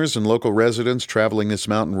vacationers and local residents traveling this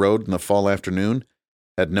mountain road in the fall afternoon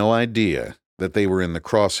had no idea that they were in the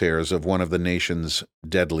crosshairs of one of the nation's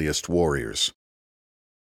deadliest warriors.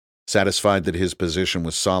 Satisfied that his position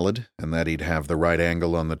was solid and that he'd have the right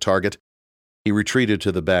angle on the target, he retreated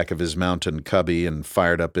to the back of his mountain cubby and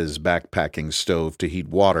fired up his backpacking stove to heat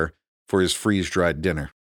water for his freeze-dried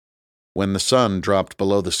dinner. When the sun dropped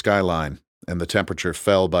below the skyline and the temperature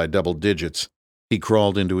fell by double digits, he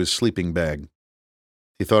crawled into his sleeping bag.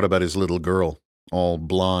 He thought about his little girl, all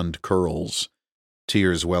blonde curls,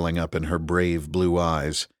 tears welling up in her brave blue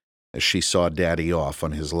eyes as she saw Daddy off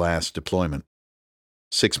on his last deployment.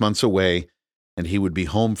 6 months away, and he would be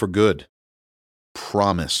home for good.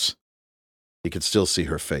 Promise. He could still see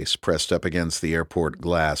her face pressed up against the airport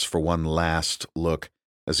glass for one last look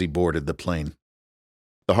as he boarded the plane.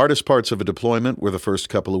 The hardest parts of a deployment were the first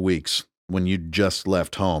couple of weeks, when you'd just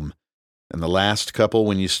left home, and the last couple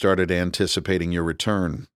when you started anticipating your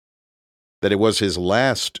return. That it was his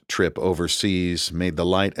last trip overseas made the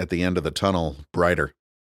light at the end of the tunnel brighter.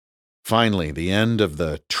 Finally, the end of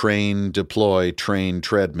the train, deploy, train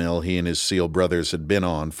treadmill he and his SEAL brothers had been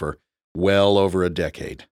on for well over a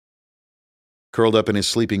decade. Curled up in his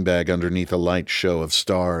sleeping bag underneath a light show of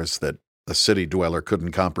stars that a city dweller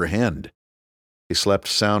couldn't comprehend, he slept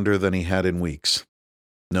sounder than he had in weeks.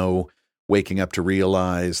 No waking up to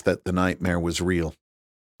realize that the nightmare was real.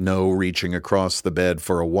 No reaching across the bed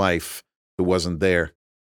for a wife who wasn't there.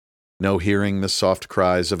 No hearing the soft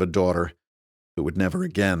cries of a daughter who would never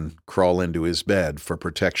again crawl into his bed for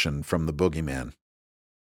protection from the boogeyman.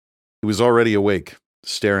 He was already awake,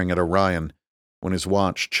 staring at Orion, when his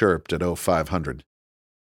watch chirped at 0500.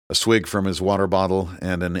 A swig from his water bottle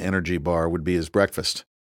and an energy bar would be his breakfast.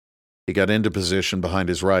 He got into position behind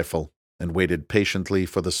his rifle and waited patiently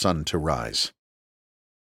for the sun to rise.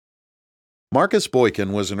 Marcus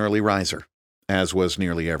Boykin was an early riser, as was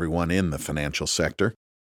nearly everyone in the financial sector.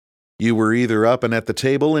 You were either up and at the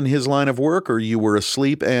table in his line of work, or you were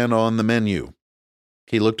asleep and on the menu.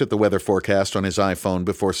 He looked at the weather forecast on his iPhone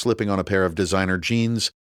before slipping on a pair of designer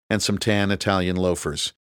jeans and some tan Italian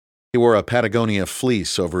loafers. He wore a Patagonia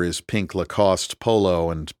fleece over his pink Lacoste polo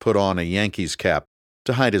and put on a Yankees cap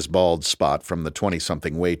to hide his bald spot from the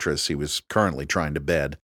 20-something waitress he was currently trying to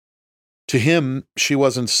bed. To him, she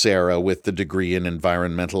wasn't Sarah with the degree in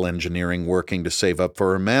environmental engineering working to save up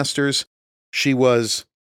for her master's. She was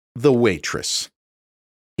the waitress.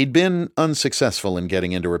 He'd been unsuccessful in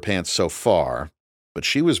getting into her pants so far, but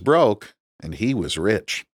she was broke and he was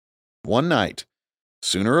rich. One night,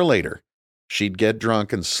 sooner or later, she'd get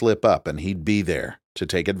drunk and slip up, and he'd be there to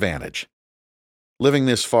take advantage. Living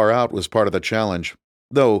this far out was part of the challenge,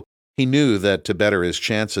 though he knew that to better his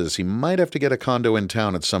chances, he might have to get a condo in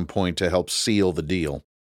town at some point to help seal the deal.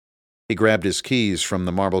 He grabbed his keys from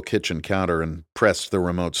the marble kitchen counter and pressed the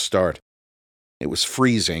remote start. It was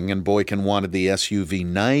freezing, and Boykin wanted the SUV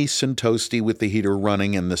nice and toasty with the heater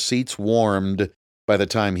running and the seats warmed by the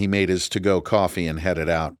time he made his to-go coffee and headed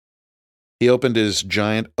out. He opened his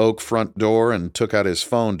giant oak front door and took out his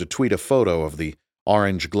phone to tweet a photo of the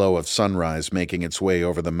orange glow of sunrise making its way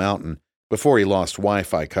over the mountain before he lost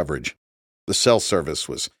Wi-Fi coverage. The cell service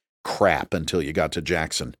was crap until you got to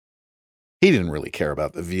Jackson. He didn't really care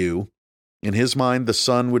about the view. In his mind, the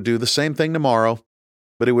sun would do the same thing tomorrow,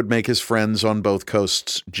 but it would make his friends on both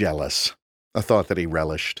coasts jealous, a thought that he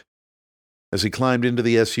relished. As he climbed into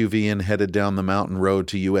the SUV and headed down the mountain road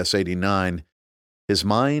to US 89, his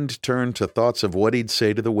mind turned to thoughts of what he'd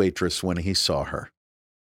say to the waitress when he saw her.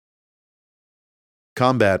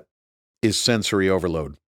 Combat is sensory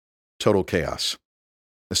overload, total chaos,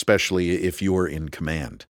 especially if you're in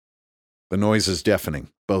command. The noise is deafening,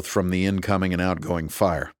 both from the incoming and outgoing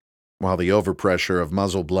fire. while the overpressure of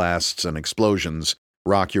muzzle blasts and explosions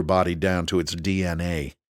rock your body down to its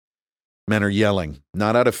DNA. Men are yelling,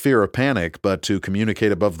 not out of fear or panic, but to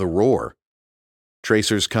communicate above the roar.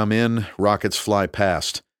 Tracers come in, rockets fly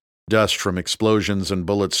past. Dust from explosions and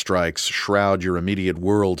bullet strikes shroud your immediate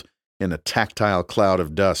world in a tactile cloud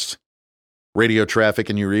of dust. Radio traffic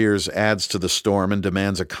in your ears adds to the storm and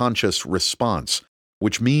demands a conscious response,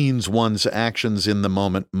 which means one's actions in the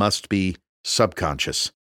moment must be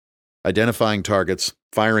subconscious. Identifying targets,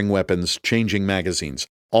 firing weapons, changing magazines,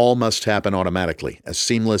 all must happen automatically, as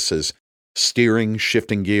seamless as steering,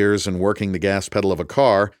 shifting gears, and working the gas pedal of a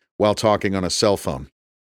car while talking on a cell phone.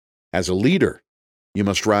 As a leader, you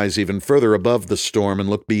must rise even further above the storm and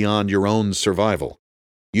look beyond your own survival.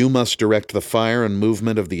 You must direct the fire and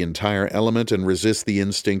movement of the entire element and resist the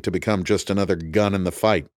instinct to become just another gun in the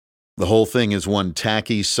fight. The whole thing is one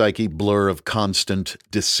tacky, psyche blur of constant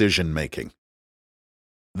decision-making.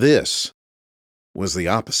 This was the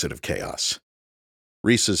opposite of chaos.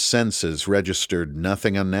 Reese's senses registered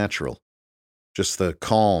nothing unnatural, just the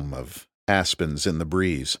calm of aspens in the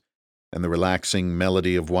breeze and the relaxing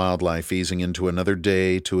melody of wildlife easing into another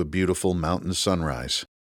day to a beautiful mountain sunrise.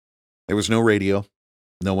 There was no radio,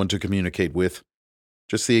 no one to communicate with,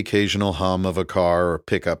 just the occasional hum of a car or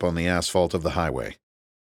pickup on the asphalt of the highway.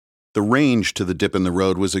 The range to the dip in the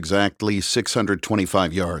road was exactly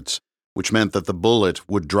 625 yards, which meant that the bullet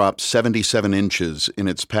would drop 77 inches in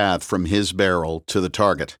its path from his barrel to the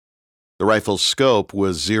target. The rifle's scope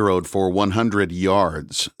was zeroed for 100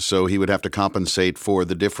 yards, so he would have to compensate for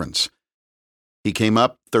the difference. He came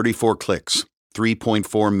up 34 clicks,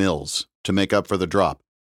 3.4 mils, to make up for the drop.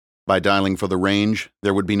 By dialing for the range,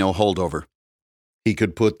 there would be no holdover. He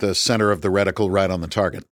could put the center of the reticle right on the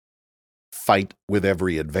target. Fight with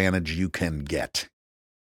every advantage you can get.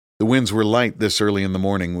 The winds were light this early in the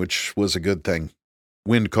morning, which was a good thing.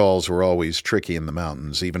 Wind calls were always tricky in the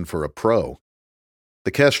mountains, even for a pro.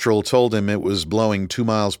 The Kestrel told him it was blowing 2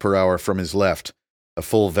 miles per hour from his left, a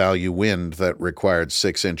full-value wind that required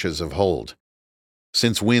 6 inches of hold.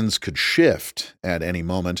 Since winds could shift at any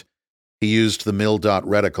moment, he used the mil-dot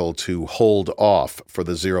reticle to hold off for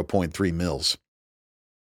the 0.3 mils.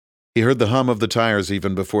 He heard the hum of the tires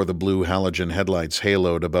even before the blue halogen headlights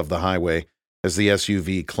haloed above the highway as the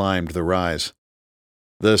SUV climbed the rise.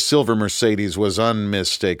 The silver Mercedes was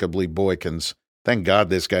unmistakably Boykin's. Thank God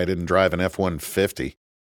this guy didn't drive an F-150.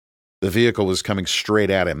 The vehicle was coming straight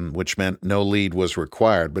at him, which meant no lead was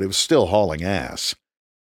required, but it was still hauling ass.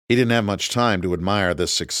 He didn't have much time to admire the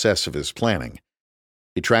success of his planning.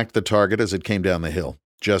 He tracked the target as it came down the hill,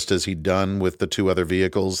 just as he'd done with the 2 other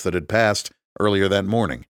vehicles that had passed earlier that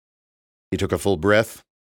morning. He took a full breath,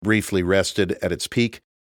 briefly rested at its peak,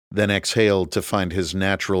 then exhaled to find his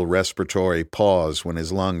natural respiratory pause when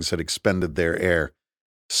his lungs had expended their air,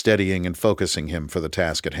 steadying and focusing him for the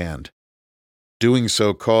task at hand. Doing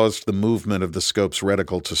so caused the movement of the scope's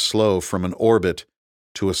reticle to slow from an orbit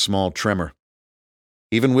to a small tremor.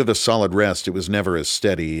 Even with a solid rest, it was never as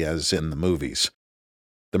steady as in the movies.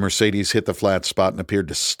 The Mercedes hit the flat spot and appeared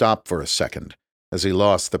to stop for a second as he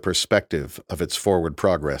lost the perspective of its forward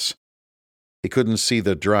progress. He couldn't see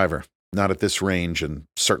the driver, not at this range and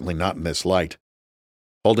certainly not in this light.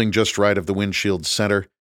 Holding just right of the windshield's center,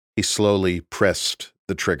 he slowly pressed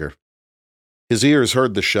the trigger. His ears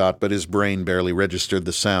heard the shot, but his brain barely registered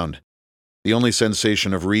the sound. The only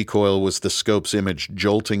sensation of recoil was the scope's image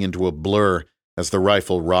jolting into a blur as the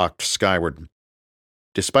rifle rocked skyward.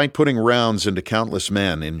 Despite putting rounds into countless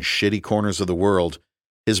men in shitty corners of the world,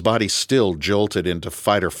 his body still jolted into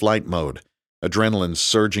fight-or-flight mode, adrenaline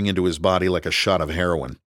surging into his body like a shot of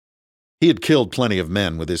heroin. He had killed plenty of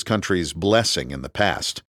men with his country's blessing in the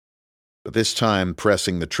past, but this time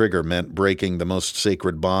pressing the trigger meant breaking the most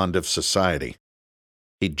sacred bond of society.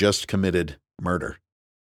 He'd just committed murder.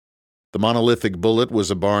 The monolithic bullet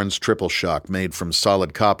was a Barnes triple shock made from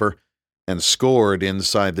solid copper and scored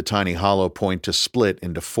inside the tiny hollow point to split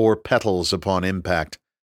into 4 petals upon impact,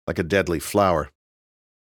 like a deadly flower.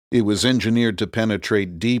 It was engineered to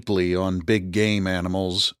penetrate deeply on big game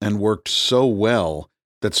animals and worked so well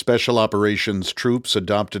that Special Operations troops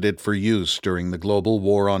adopted it for use during the global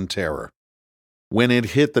war on terror. When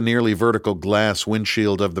it hit the nearly vertical glass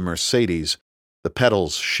windshield of the Mercedes, the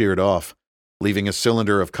petals sheared off, leaving a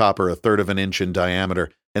cylinder of copper 1/3 of an inch in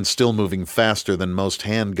diameter and still moving faster than most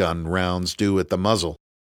handgun rounds do at the muzzle.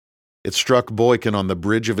 It struck Boykin on the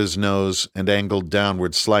bridge of his nose and angled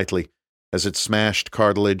downward slightly as it smashed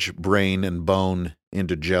cartilage, brain, and bone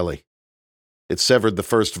into jelly. It severed the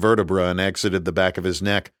first vertebra and exited the back of his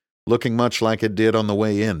neck, looking much like it did on the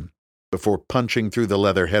way in, before punching through the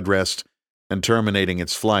leather headrest and terminating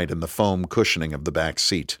its flight in the foam cushioning of the back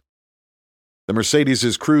seat. The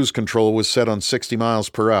Mercedes' cruise control was set on 60 miles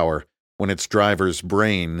per hour when its driver's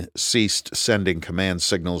brain ceased sending command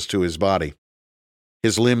signals to his body.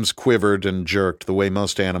 His limbs quivered and jerked the way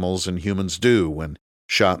most animals and humans do when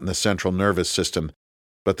shot in the central nervous system,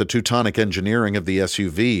 but the Teutonic engineering of the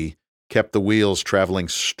SUV kept the wheels traveling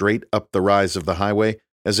straight up the rise of the highway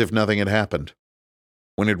as if nothing had happened.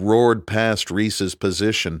 When it roared past Reese's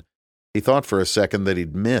position, he thought for a second that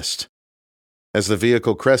he'd missed. As the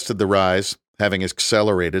vehicle crested the rise, having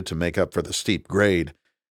accelerated to make up for the steep grade,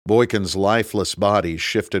 Boykin's lifeless body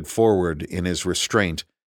shifted forward in his restraint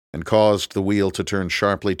and caused the wheel to turn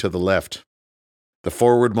sharply to the left. The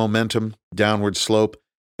forward momentum, downward slope,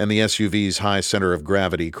 and the SUV's high center of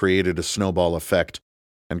gravity created a snowball effect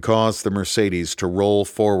and caused the Mercedes to roll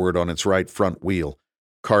forward on its right front wheel,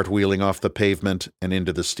 cartwheeling off the pavement and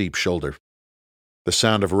into the steep shoulder. The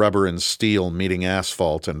sound of rubber and steel meeting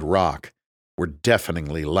asphalt and rock were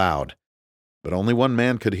deafeningly loud, but only one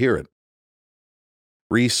man could hear it.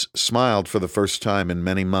 Reese smiled for the first time in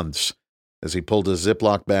many months as he pulled a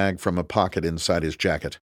Ziploc bag from a pocket inside his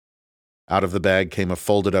jacket. Out of the bag came a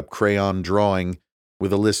folded-up crayon drawing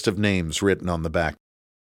with a list of names written on the back.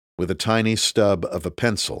 With a tiny stub of a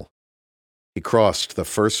pencil, he crossed the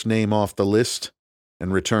first name off the list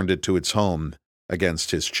and returned it to its home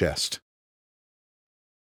against his chest.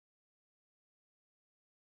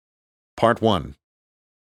 Part 1.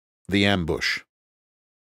 The Ambush.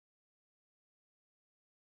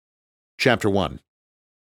 Chapter 1.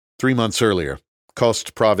 3 months earlier,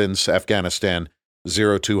 Khost Province, Afghanistan,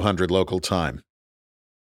 0200 local time.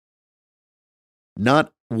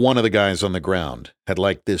 Not one of the guys on the ground had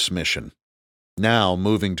liked this mission. Now,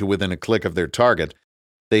 moving to within a click of their target,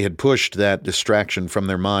 they had pushed that distraction from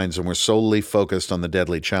their minds and were solely focused on the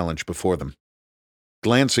deadly challenge before them.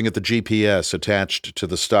 Glancing at the GPS attached to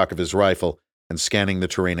the stock of his rifle and scanning the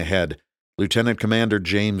terrain ahead, Lieutenant Commander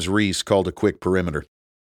James Reese called a quick perimeter.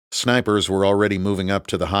 Snipers were already moving up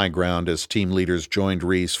to the high ground as team leaders joined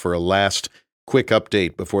Reese for a last, quick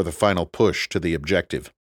update before the final push to the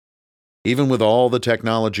objective. Even with all the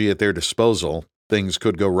technology at their disposal, things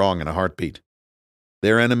could go wrong in a heartbeat.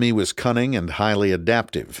 Their enemy was cunning and highly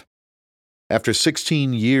adaptive. After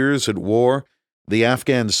 16 years at war, the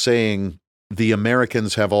Afghans saying, "The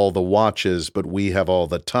Americans have all the watches, but we have all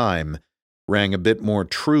the time," rang a bit more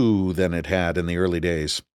true than it had in the early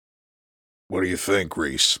days. "What do you think,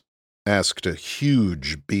 Reese?" asked a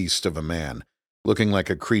huge beast of a man, looking like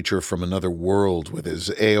a creature from another world with his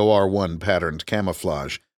AOR-1 patterned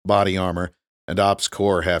camouflage, body armor, and Ops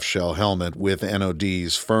Corps half-shell helmet with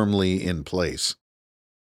NODs firmly in place.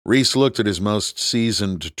 Reese looked at his most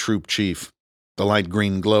seasoned troop chief. The light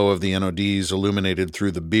green glow of the NODs illuminated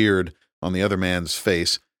through the beard on the other man's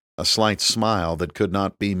face, a slight smile that could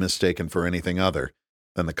not be mistaken for anything other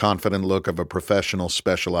than the confident look of a professional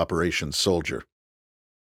special operations soldier.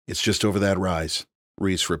 "It's just over that rise,"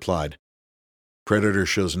 Reese replied. "Predator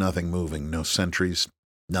shows nothing moving, no sentries,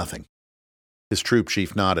 nothing." His troop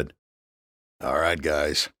chief nodded. "All right,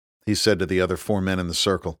 guys," he said to the other 4 men in the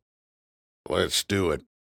circle. "Let's do it."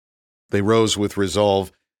 They rose with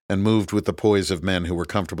resolve and moved with the poise of men who were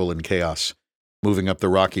comfortable in chaos, moving up the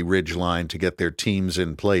rocky ridge line to get their teams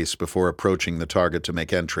in place before approaching the target to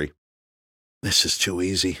make entry. "This is too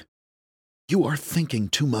easy. You are thinking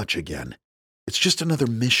too much again. It's just another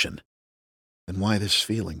mission. Then why this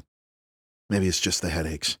feeling? Maybe it's just the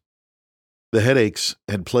headaches." The headaches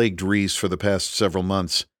had plagued Reese for the past several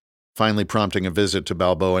months, finally prompting a visit to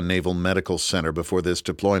Balboa Naval Medical Center before this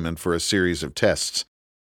deployment for a series of tests.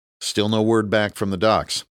 Still no word back from the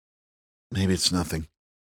docs. Maybe it's nothing,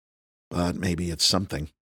 but maybe it's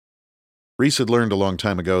something. Reese had learned a long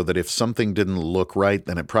time ago that if something didn't look right,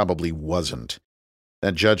 then it probably wasn't.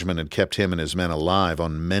 That judgment had kept him and his men alive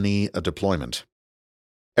on many a deployment.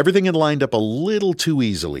 Everything had lined up a little too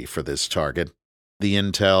easily for this target. The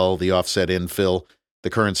intel, the offset infill, the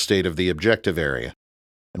current state of the objective area.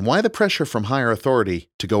 And why the pressure from higher authority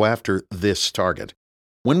to go after this target?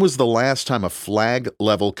 When was the last time a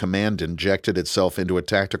flag-level command injected itself into a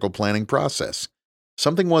tactical planning process?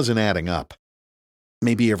 Something wasn't adding up.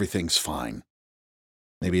 Maybe everything's fine.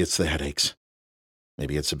 Maybe it's the headaches.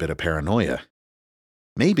 Maybe it's a bit of paranoia.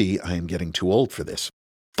 Maybe I am getting too old for this.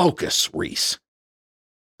 Focus, Reese.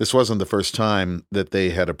 This wasn't the first time that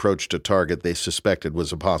they had approached a target they suspected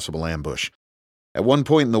was a possible ambush. At one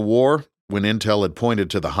point in the war, when intel had pointed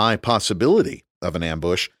to the high possibility of an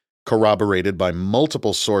ambush, corroborated by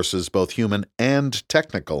multiple sources, both human and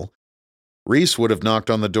technical, Reese would have knocked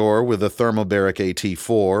on the door with a thermobaric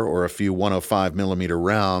AT-4 or a few 105mm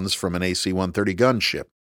rounds from an AC-130 gunship.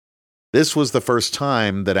 This was the first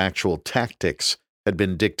time that actual tactics had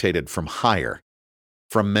been dictated from higher,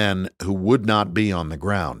 from men who would not be on the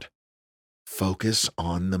ground. Focus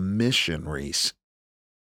on the mission, Reese.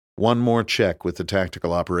 One more check with the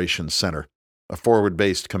Tactical Operations Center, a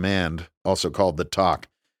forward-based command, also called the TOC,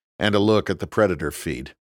 and a look at the Predator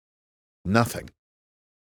feed. Nothing.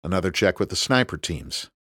 Another check with the sniper teams.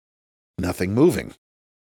 Nothing moving.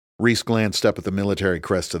 Reese glanced up at the military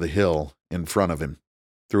crest of the hill in front of him.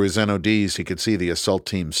 Through his NODs, he could see the assault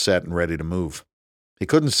teams set and ready to move. He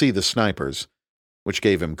couldn't see the snipers, which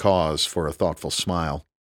gave him cause for a thoughtful smile.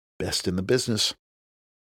 Best in the business.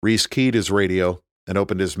 Reese keyed his radio and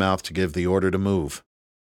opened his mouth to give the order to move.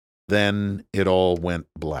 Then it all went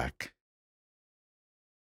black.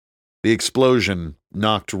 The explosion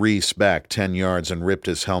knocked Reese back 10 yards and ripped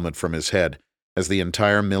his helmet from his head as the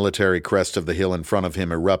entire military crest of the hill in front of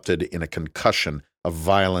him erupted in a concussion of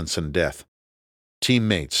violence and death.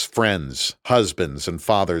 Teammates, friends, husbands, and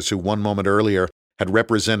fathers who 1 moment earlier had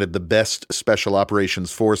represented the best special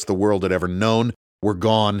operations force the world had ever known were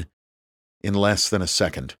gone in less than a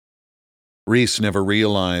second. Reese never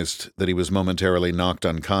realized that he was momentarily knocked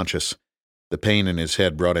unconscious. The pain in his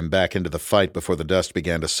head brought him back into the fight before the dust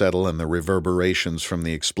began to settle and the reverberations from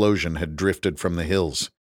the explosion had drifted from the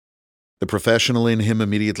hills. The professional in him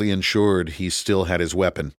immediately ensured he still had his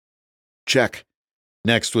weapon. Check.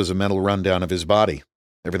 Next was a mental rundown of his body.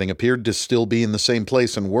 Everything appeared to still be in the same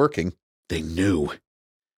place and working. They knew.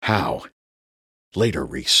 How? Later,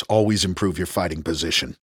 Reese. Always improve your fighting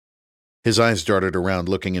position. His eyes darted around,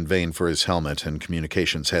 looking in vain for his helmet and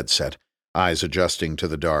communications headset, eyes adjusting to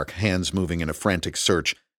the dark, hands moving in a frantic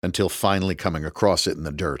search until finally coming across it in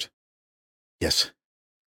the dirt. Yes.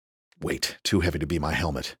 Wait, too heavy to be my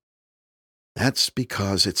helmet. That's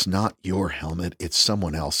because it's not your helmet, it's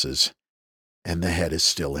someone else's, and the head is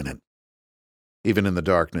still in it. Even in the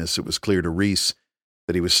darkness, it was clear to Reese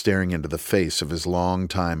that he was staring into the face of his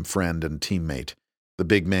longtime friend and teammate, the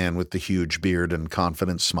big man with the huge beard and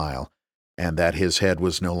confident smile, and that his head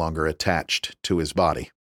was no longer attached to his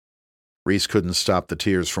body. Reese couldn't stop the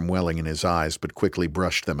tears from welling in his eyes, but quickly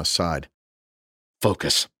brushed them aside.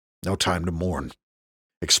 Focus. No time to mourn.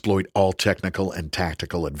 Exploit all technical and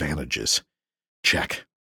tactical advantages. Check.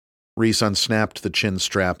 Reese unsnapped the chin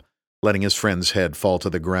strap, letting his friend's head fall to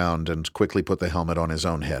the ground, and quickly put the helmet on his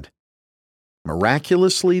own head.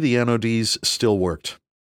 Miraculously, the NODs still worked.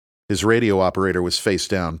 His radio operator was face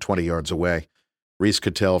down 20 yards away. Reese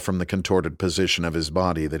could tell from the contorted position of his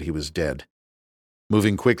body that he was dead.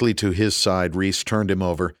 Moving quickly to his side, Reese turned him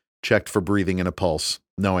over, checked for breathing and a pulse,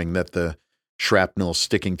 knowing that the shrapnel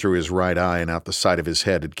sticking through his right eye and out the side of his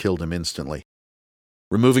head had killed him instantly.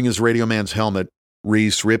 Removing his radio man's helmet,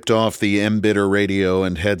 Reese ripped off the embedder radio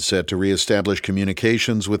and headset to reestablish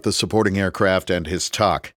communications with the supporting aircraft and his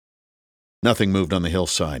TOC. Nothing moved on the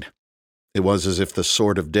hillside. It was as if the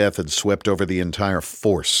sword of death had swept over the entire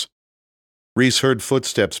force. Reese heard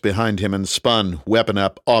footsteps behind him and spun, weapon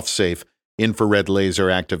up, off-safe, infrared laser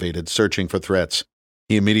activated, searching for threats.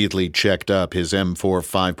 He immediately checked up his M4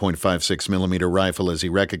 5.56mm rifle as he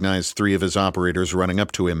recognized 3 of his operators running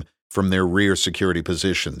up to him from their rear security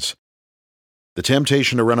positions. The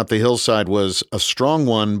temptation to run up the hillside was a strong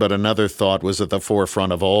one, but another thought was at the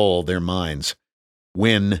forefront of all their minds.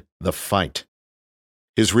 Win the fight.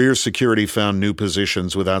 His rear security found new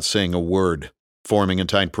positions without saying a word, forming a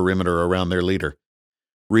tight perimeter around their leader.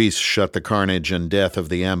 Reese shut the carnage and death of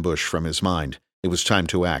the ambush from his mind. It was time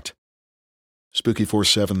to act. Spooky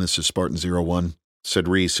 4-7, this is Spartan 01, said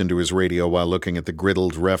Reese into his radio while looking at the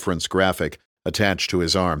griddled reference graphic attached to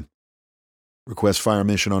his arm. Request fire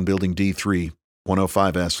mission on building D3,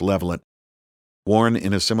 105S, level it. Worn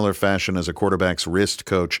in a similar fashion as a quarterback's wrist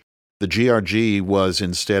coach, the GRG was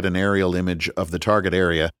instead an aerial image of the target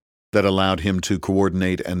area that allowed him to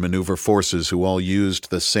coordinate and maneuver forces who all used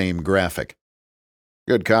the same graphic.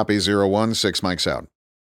 Good copy, 01, 6 mics out.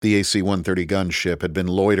 The AC-130 gunship had been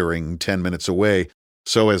loitering 10 minutes away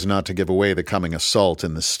so as not to give away the coming assault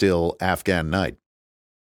in the still Afghan night.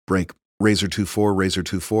 Break. Razor 2-4, Razor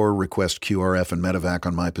 2-4, request QRF and medevac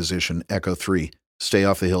on my position, Echo 3. Stay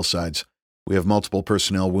off the hillsides. We have multiple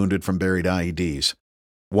personnel wounded from buried IEDs.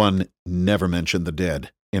 One never mentioned the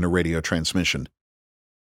dead in a radio transmission.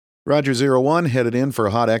 Roger 01, headed in for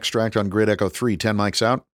a hot extract on grid Echo 3, 10 mics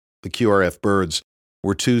out. The QRF birds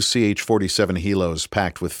were 2 CH-47 helos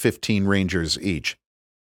packed with 15 Rangers each.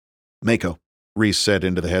 Mako, Reese said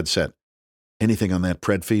into the headset. Anything on that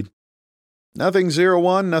pred feed? Nothing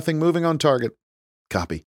 01, nothing moving on target.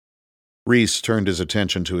 Copy. Reese turned his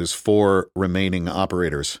attention to his 4 remaining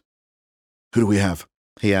operators. Who do we have?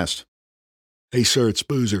 He asked. Hey, sir, it's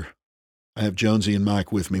Boozer. I have Jonesy and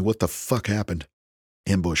Mike with me. What the fuck happened?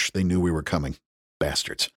 Ambush. They knew we were coming.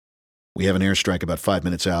 Bastards. We have an airstrike about 5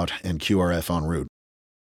 minutes out and QRF en route.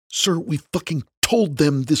 Sir, we fucking told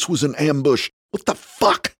them this was an ambush. What the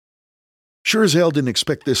fuck? Sure as hell didn't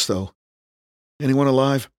expect this, though. Anyone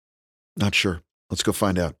alive? Not sure. Let's go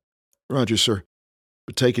find out. Roger, sir.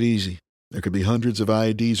 But take it easy. There could be hundreds of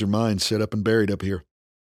IEDs or mines set up and buried up here.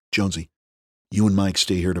 Jonesy, you and Mike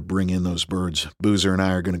stay here to bring in those birds. Boozer and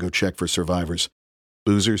I are going to go check for survivors.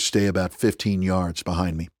 Boozer, stay about 15 yards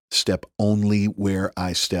behind me. Step only where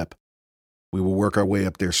I step. We will work our way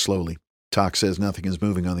up there slowly. Toc says nothing is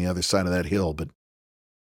moving on the other side of that hill, but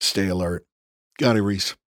stay alert. Got it,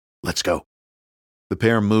 Reese. Let's go. The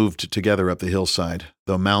pair moved together up the hillside,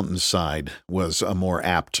 though mountainside was a more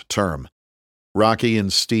apt term. Rocky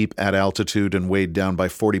and steep at altitude and weighed down by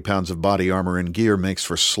 40 pounds of body armor and gear makes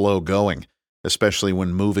for slow going, especially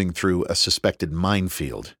when moving through a suspected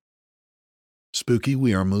minefield. Spooky,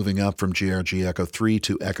 we are moving up from GRG Echo 3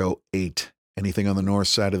 to Echo 8. Anything on the north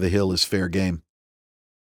side of the hill is fair game.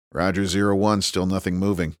 Roger 01, still nothing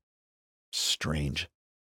moving. Strange.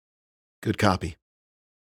 Good copy.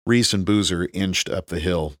 Reese and Boozer inched up the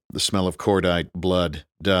hill, the smell of cordite, blood,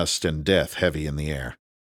 dust, and death heavy in the air.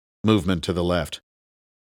 Movement to the left.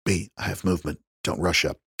 B, I have movement. Don't rush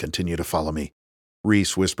up. Continue to follow me.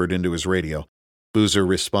 Reese whispered into his radio. Boozer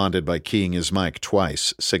responded by keying his mic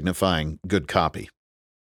twice, signifying good copy.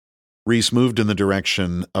 Reese moved in the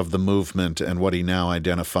direction of the movement and what he now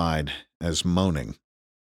identified as moaning.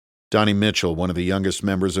 Donnie Mitchell, one of the youngest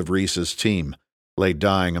members of Reese's team, lay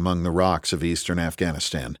dying among the rocks of eastern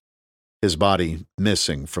Afghanistan, his body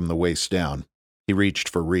missing from the waist down. He reached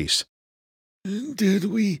for Reese. Did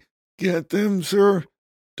we get them, sir?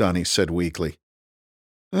 Donnie said weakly.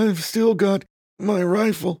 I've still got my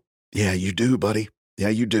rifle. Yeah, you do, buddy. Yeah,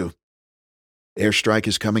 you do. Airstrike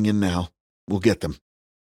is coming in now. We'll get them.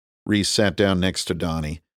 Reese sat down next to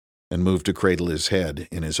Donnie and moved to cradle his head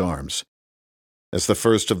in his arms. As the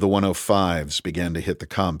first of the 105s began to hit the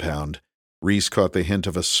compound, Reese caught the hint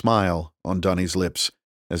of a smile on Donnie's lips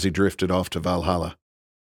as he drifted off to Valhalla.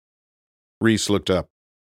 Reese looked up,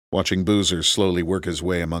 watching Boozer slowly work his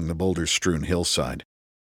way among the boulder-strewn hillside.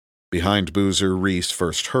 Behind Boozer, Reese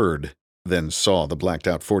first heard, then saw the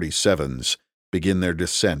blacked-out 47s begin their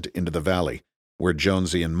descent into the valley, where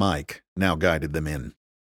Jonesy and Mike now guided them in.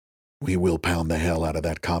 We will pound the hell out of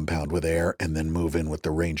that compound with air and then move in with the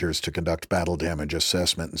Rangers to conduct battle damage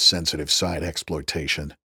assessment and sensitive site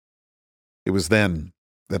exploitation. It was then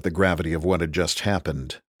that the gravity of what had just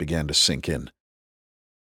happened began to sink in.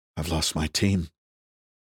 I've lost my team.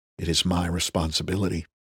 It is my responsibility.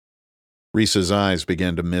 Reese's eyes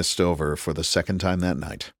began to mist over for the second time that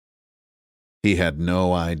night. He had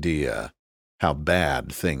no idea how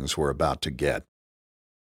bad things were about to get.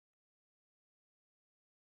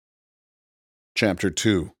 Chapter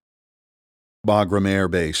 2. Bagram Air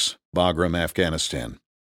Base, Bagram, Afghanistan.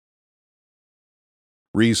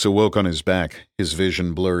 Reese awoke on his back, his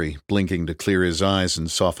vision blurry, blinking to clear his eyes and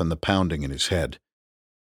soften the pounding in his head.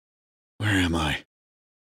 Where am I?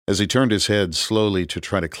 As he turned his head slowly to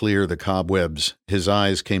try to clear the cobwebs, his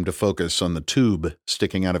eyes came to focus on the tube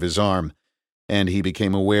sticking out of his arm, and he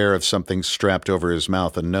became aware of something strapped over his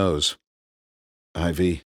mouth and nose.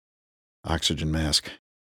 IV. Oxygen mask.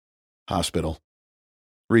 Hospital.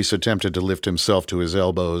 Reese attempted to lift himself to his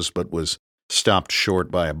elbows, but was stopped short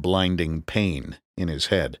by a blinding pain in his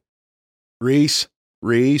head. Reese,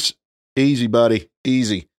 easy, buddy,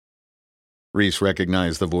 easy. Reese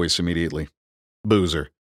recognized the voice immediately. Boozer.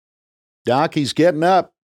 Doc, he's getting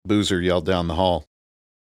up, Boozer yelled down the hall.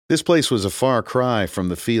 This place was a far cry from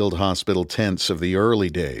the field hospital tents of the early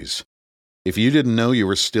days. If you didn't know you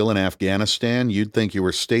were still in Afghanistan, you'd think you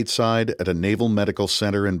were stateside at a naval medical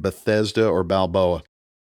center in Bethesda or Balboa.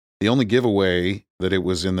 The only giveaway that it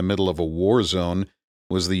was in the middle of a war zone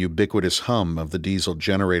was the ubiquitous hum of the diesel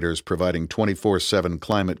generators providing 24/7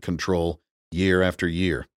 climate control year after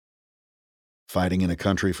year. Fighting in a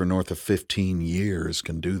country for north of 15 years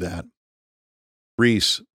can do that.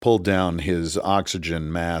 Reese pulled down his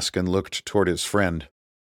oxygen mask and looked toward his friend.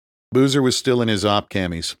 Boozer was still in his op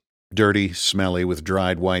camis, dirty, smelly, with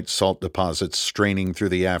dried white salt deposits straining through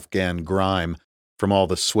the Afghan grime from all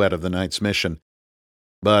the sweat of the night's mission.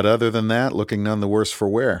 But other than that, looking none the worse for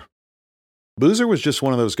wear. Boozer was just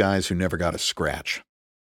one of those guys who never got a scratch.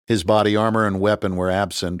 His body armor and weapon were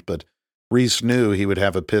absent, but Reese knew he would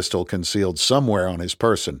have a pistol concealed somewhere on his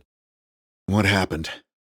person. What happened?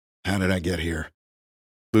 How did I get here?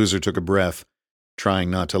 Boozer took a breath,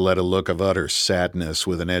 trying not to let a look of utter sadness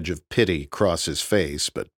with an edge of pity cross his face,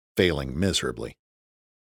 but failing miserably.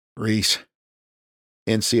 Reese,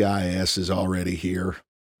 NCIS is already here.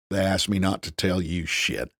 They asked me not to tell you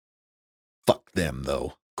shit. Fuck them, though.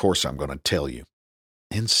 Of course I'm going to tell you.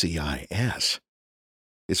 NCIS.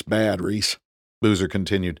 It's bad, Reese, Boozer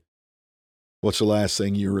continued. What's the last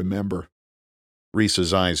thing you remember?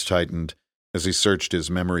 Reese's eyes tightened as he searched his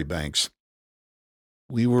memory banks.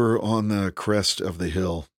 We were on the crest of the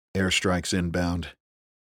hill, airstrikes inbound,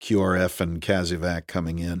 QRF and Kazivac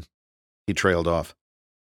coming in. He trailed off.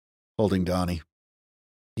 Holding Donnie.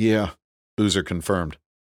 Yeah, Boozer confirmed.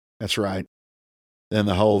 That's right. Then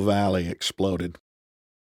the whole valley exploded.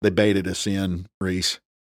 They baited us in, Reese.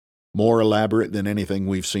 More elaborate than anything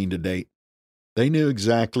we've seen to date. They knew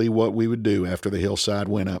exactly what we would do after the hillside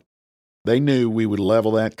went up. They knew we would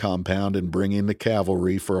level that compound and bring in the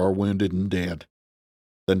cavalry for our wounded and dead.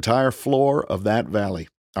 The entire floor of that valley,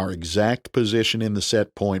 our exact position in the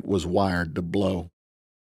set point, was wired to blow.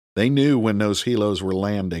 They knew when those helos were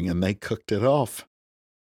landing, and they cooked it off.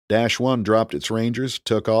 Dash 1 dropped its Rangers,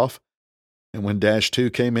 took off, and when Dash 2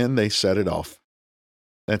 came in, they set it off.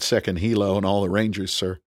 That second helo and all the Rangers,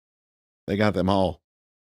 sir. They got them all.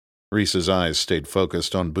 Reese's eyes stayed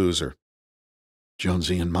focused on Boozer.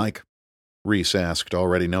 Jonesy and Mike? Reese asked,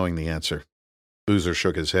 already knowing the answer. Boozer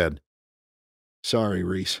shook his head. Sorry,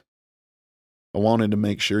 Reese. I wanted to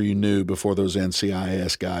make sure you knew before those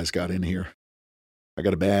NCIS guys got in here. I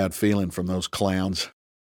got a bad feeling from those clowns.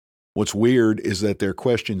 What's weird is that their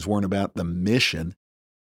questions weren't about the mission.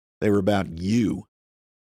 They were about you.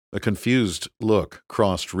 A confused look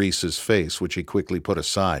crossed Reese's face, which he quickly put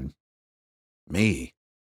aside. Me?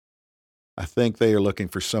 I think they are looking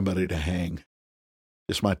for somebody to hang.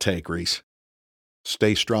 Just my take, Reese.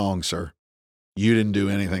 Stay strong, sir. You didn't do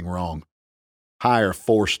anything wrong. Hire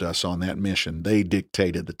forced us on that mission. They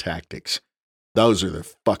dictated the tactics. Those are the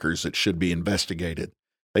fuckers that should be investigated.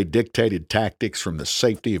 They dictated tactics from the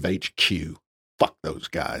safety of HQ. Fuck those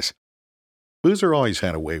guys. Boozer always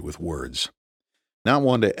had a way with words. Not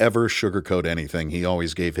one to ever sugarcoat anything, he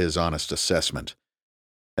always gave his honest assessment.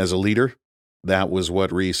 As a leader, that was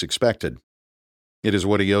what Reese expected. It is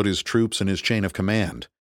what he owed his troops and his chain of command.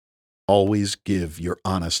 Always give your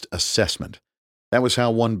honest assessment. That was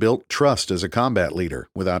how one built trust as a combat leader.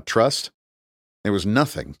 Without trust, there was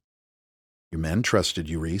nothing. Your men trusted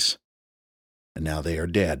you, Reese. And now they are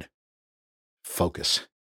dead. Focus.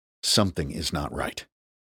 Something is not right.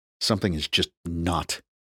 Something is just not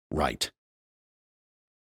right.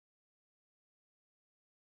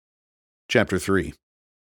 Chapter 3.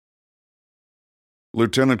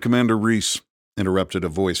 Lieutenant Commander Reese, interrupted a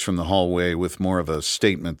voice from the hallway with more of a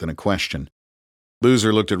statement than a question.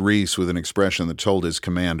 Boozer looked at Reese with an expression that told his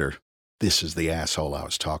commander, "This is the asshole I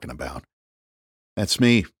was talking about." "That's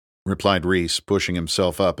me," replied Reese, pushing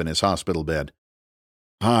himself up in his hospital bed.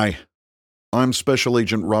 "Hi, I'm Special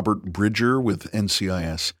Agent Robert Bridger with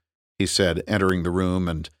NCIS," he said, entering the room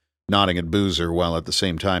and nodding at Boozer while at the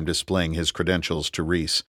same time displaying his credentials to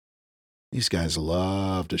Reese. These guys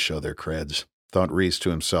love to show their creds, thought Reese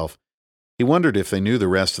to himself. He wondered if they knew the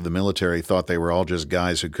rest of the military thought they were all just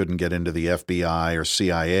guys who couldn't get into the FBI or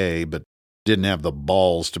CIA, but didn't have the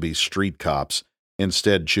balls to be street cops,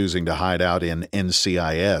 instead choosing to hide out in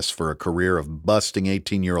NCIS for a career of busting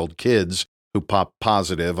 18-year-old kids who popped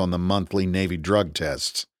positive on the monthly Navy drug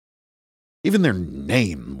tests. Even their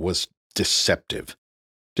name was deceptive.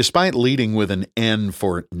 Despite leading with an N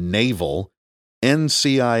for naval,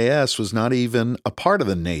 NCIS was not even a part of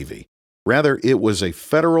the Navy. Rather, it was a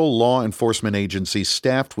federal law enforcement agency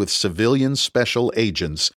staffed with civilian special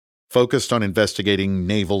agents focused on investigating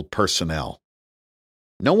naval personnel.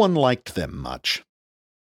 No one liked them much.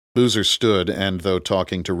 Boozer stood and, though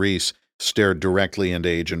talking to Reese, stared directly into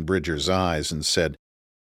Agent Bridger's eyes and said,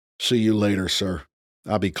 "See you later, sir.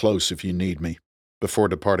 I'll be close if you need me," before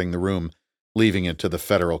departing the room, leaving it to the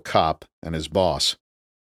federal cop and his boss.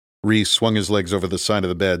 Reese swung his legs over the side of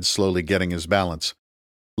the bed, slowly getting his balance.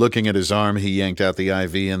 Looking at his arm, he yanked out the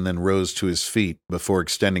IV and then rose to his feet before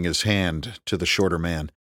extending his hand to the shorter man.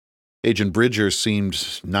 Agent Bridger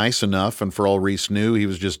seemed nice enough, and for all Reese knew, he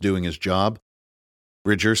was just doing his job.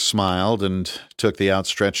 Bridger smiled and took the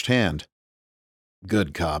outstretched hand.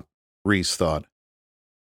 Good cop, Reese thought.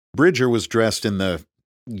 Bridger was dressed in the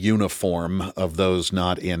uniform of those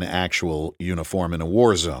not in actual uniform in a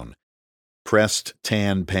war zone. Pressed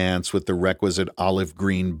tan pants with the requisite olive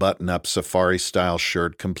green button-up safari-style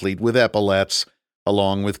shirt complete with epaulettes,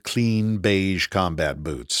 along with clean beige combat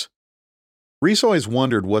boots. Reese always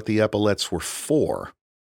wondered what the epaulettes were for.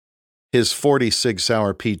 His 46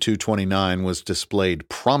 Sauer P229 was displayed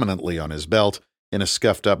prominently on his belt in a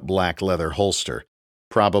scuffed-up black leather holster,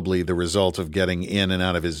 probably the result of getting in and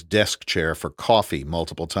out of his desk chair for coffee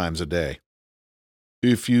multiple times a day.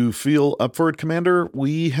 "If you feel up for it, Commander,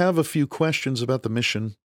 we have a few questions about the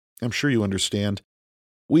mission," I'm sure you understand.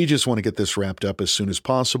 We just want to get this wrapped up as soon as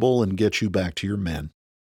possible and get you back to your men.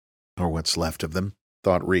 Or what's left of them,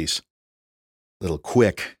 thought Reese. Little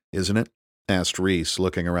quick, isn't it? Asked Reese,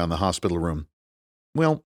 looking around the hospital room.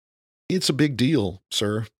 Well, it's a big deal,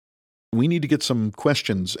 sir. We need to get some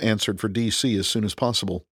questions answered for D.C. as soon as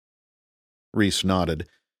possible. Reese nodded,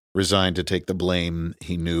 resigned to take the blame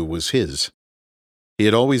he knew was his. He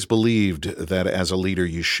had always believed that as a leader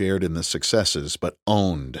you shared in the successes, but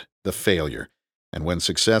owned the failure. And when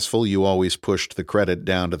successful, you always pushed the credit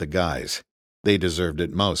down to the guys. They deserved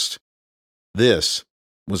it most. This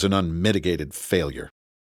was an unmitigated failure.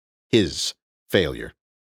 His failure.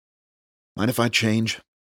 Mind if I change?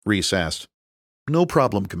 Reese asked. No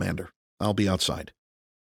problem, Commander. I'll be outside.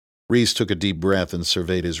 Reese took a deep breath and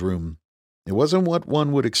surveyed his room. It wasn't what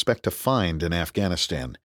one would expect to find in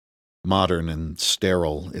Afghanistan. Modern and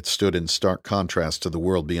sterile, it stood in stark contrast to the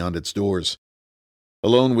world beyond its doors.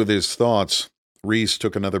 Alone with his thoughts, Reese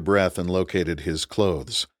took another breath and located his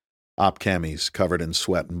clothes, op camis covered in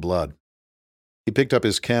sweat and blood. He picked up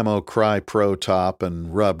his camo Cry Pro top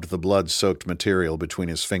and rubbed the blood-soaked material between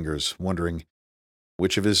his fingers, wondering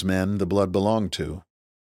which of his men the blood belonged to.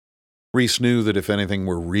 Reese knew that if anything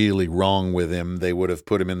were really wrong with him, they would have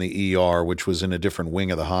put him in the ER, which was in a different wing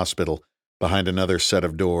of the hospital, behind another set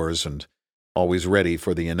of doors, and always ready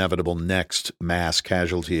for the inevitable next mass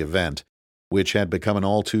casualty event, which had become an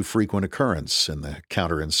all-too-frequent occurrence in the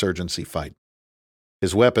counterinsurgency fight.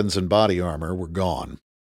 His weapons and body armor were gone.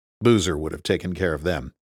 Boozer would have taken care of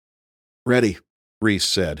them. Ready, Reese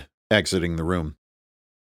said, exiting the room.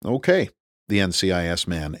 Okay, the NCIS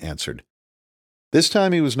man answered. This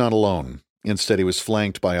time he was not alone. Instead, he was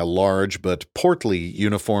flanked by a large but portly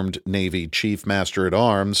uniformed Navy Chief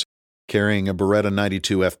Master-at-Arms carrying a Beretta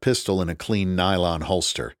 92F pistol in a clean nylon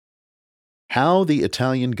holster. How the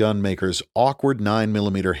Italian gunmaker's awkward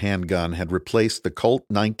 9mm handgun had replaced the Colt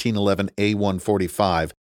 1911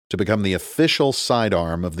 A145 to become the official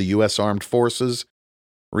sidearm of the U.S. Armed Forces,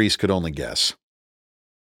 Reese could only guess.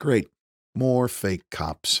 Great. More fake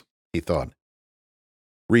cops, he thought.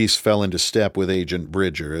 Reese fell into step with Agent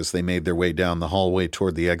Bridger as they made their way down the hallway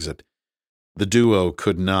toward the exit. The duo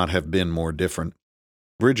could not have been more different.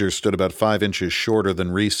 Bridger stood about 5 inches shorter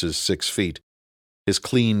than Reese's 6 feet. His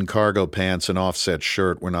clean cargo pants and offset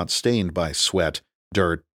shirt were not stained by sweat,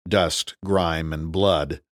 dirt, dust, grime, and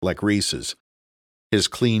blood like Reese's. His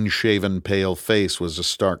clean-shaven, pale face was a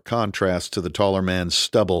stark contrast to the taller man's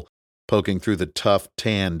stubble poking through the tough,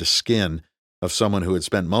 tanned skin of someone who had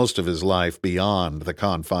spent most of his life beyond the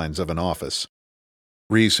confines of an office.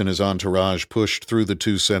 Reese and his entourage pushed through the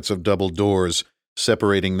 2 sets of double doors,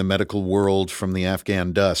 separating the medical world from the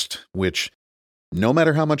Afghan dust, which, no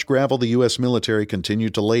matter how much gravel the U.S. military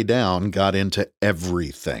continued to lay down, got into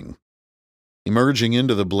everything. Emerging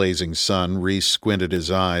into the blazing sun, Reese squinted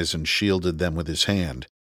his eyes and shielded them with his hand,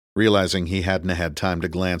 realizing he hadn't had time to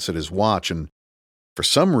glance at his watch and, for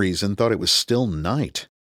some reason, thought it was still night.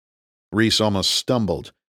 Reese almost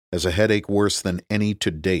stumbled, as a headache worse than any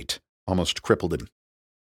to date almost crippled him.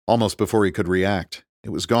 Almost before he could react, it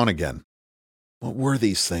was gone again. What were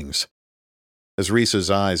these things? As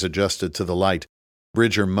Reese's eyes adjusted to the light,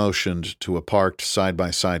 Bridger motioned to a parked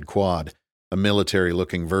side-by-side quad, a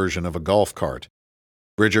military-looking version of a golf cart.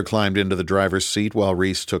 Bridger climbed into the driver's seat while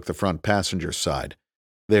Reese took the front passenger side.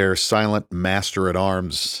 Their silent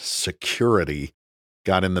master-at-arms security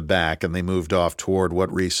got in the back, and they moved off toward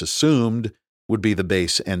what Reese assumed would be the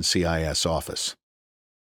base NCIS office.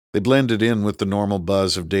 They blended in with the normal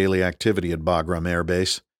buzz of daily activity at Bagram Air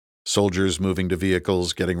Base. Soldiers moving to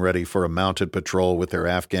vehicles, getting ready for a mounted patrol with their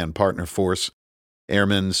Afghan partner force,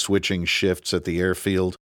 airmen switching shifts at the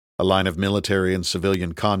airfield, a line of military and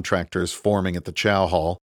civilian contractors forming at the chow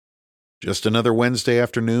hall. Just another Wednesday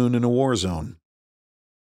afternoon in a war zone.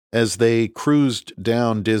 As they cruised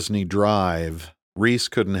down Disney Drive, Reese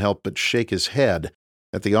couldn't help but shake his head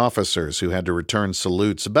at the officers who had to return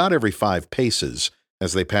salutes about every 5 paces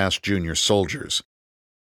as they passed junior soldiers.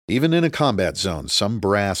 Even in a combat zone, some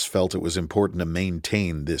brass felt it was important to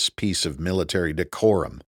maintain this piece of military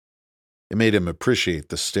decorum. It made him appreciate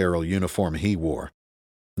the sterile uniform he wore.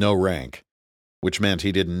 No rank, which meant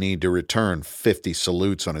he didn't need to return 50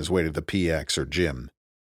 salutes on his way to the PX or gym.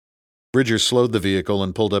 Bridger slowed the vehicle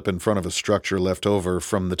and pulled up in front of a structure left over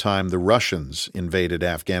from the time the Russians invaded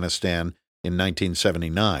Afghanistan in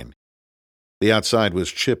 1979. The outside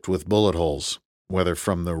was chipped with bullet holes. Whether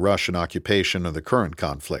from the Russian occupation or the current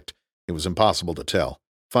conflict, it was impossible to tell.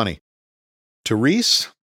 Funny. To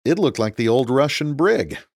Reese, it looked like the old Russian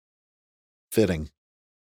brig. Fitting.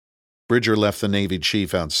 Bridger left the Navy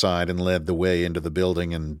chief outside and led the way into the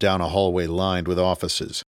building and down a hallway lined with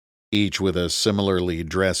offices. each with a similarly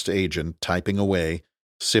dressed agent typing away,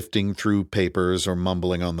 sifting through papers or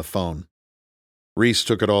mumbling on the phone. Reese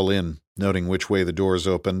took it all in, noting which way the doors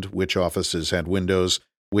opened, which offices had windows,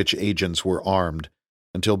 which agents were armed,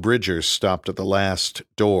 until Bridger stopped at the last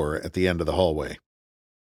door at the end of the hallway.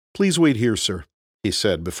 "Please wait here, sir," he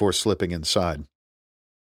said before slipping inside.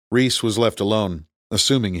 Reese was left alone,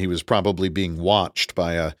 assuming he was probably being watched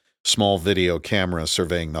by a small video camera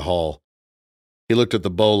surveying the hall. He looked at the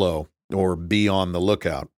BOLO, or Be on the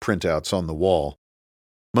Lookout, printouts on the wall.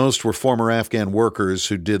 Most were former Afghan workers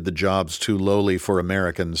who did the jobs too lowly for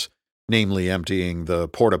Americans, namely emptying the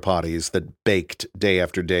porta-potties that baked day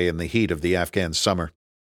after day in the heat of the Afghan summer.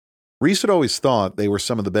 Reese had always thought they were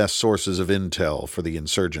some of the best sources of intel for the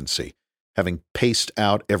insurgency, having paced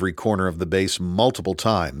out every corner of the base multiple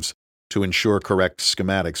times to ensure correct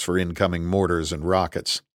schematics for incoming mortars and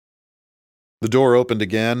rockets. The door opened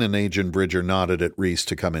again, and Agent Bridger nodded at Reese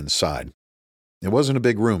to come inside. It wasn't a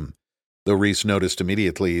big room, though Reese noticed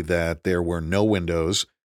immediately that there were no windows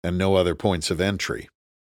and no other points of entry.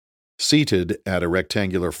 Seated at a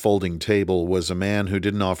rectangular folding table was a man who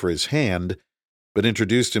didn't offer his hand, but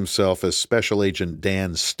introduced himself as Special Agent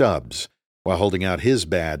Dan Stubbs while holding out his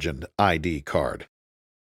badge and ID card.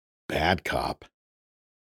 Bad cop.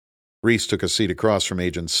 Reese took a seat across from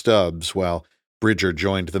Agent Stubbs while Bridger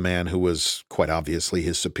joined the man who was quite obviously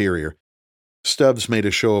his superior. Stubbs made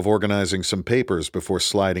a show of organizing some papers before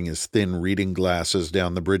sliding his thin reading glasses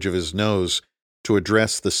down the bridge of his nose to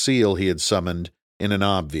address the SEAL he had summoned in an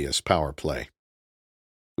obvious power play.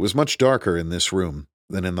 It was much darker in this room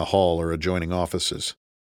than in the hall or adjoining offices.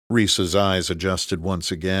 Reese's eyes adjusted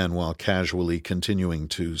once again while casually continuing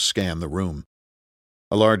to scan the room.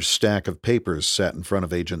 A large stack of papers sat in front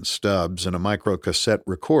of Agent Stubbs, and a microcassette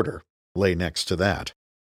recorder lay next to that.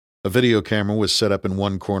 A video camera was set up in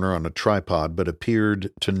one corner on a tripod, but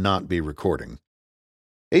appeared to not be recording.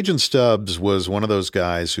 Agent Stubbs was one of those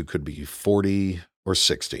guys who could be 40 or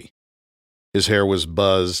 60. His hair was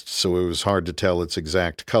buzzed, so it was hard to tell its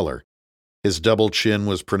exact color. His double chin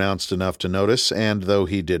was pronounced enough to notice, and though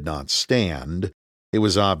he did not stand, it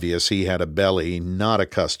was obvious he had a belly not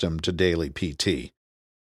accustomed to daily PT.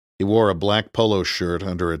 He wore a black polo shirt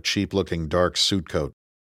under a cheap-looking dark suit coat.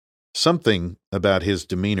 Something about his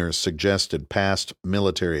demeanor suggested past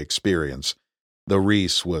military experience, though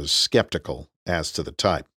Reese was skeptical as to the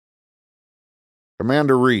type.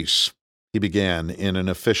 "Commander Reese," he began in an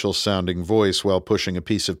official-sounding voice while pushing a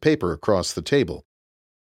piece of paper across the table.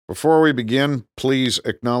 "Before we begin, please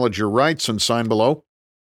acknowledge your rights and sign below."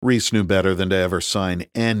 Reese knew better than to ever sign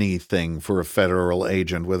anything for a federal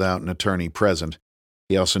agent without an attorney present.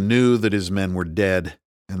 He also knew that his men were dead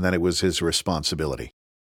and that it was his responsibility.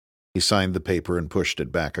 He signed the paper and pushed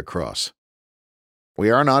it back across. "We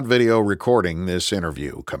are not video recording this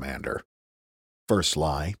interview, Commander." First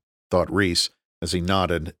lie, thought Reese as he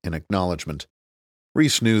nodded in acknowledgement.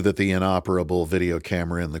 Reese knew that the inoperable video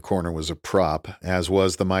camera in the corner was a prop, as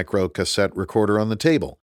was the micro-cassette recorder on the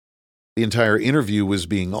table. The entire interview was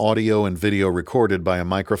being audio and video recorded by a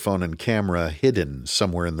microphone and camera hidden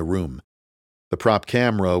somewhere in the room. The prop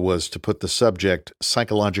camera was to put the subject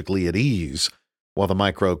psychologically at ease, while the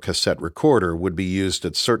micro-cassette recorder would be used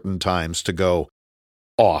at certain times to go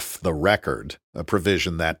off the record, a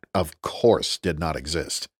provision that, of course, did not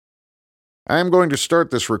exist. "I am going to start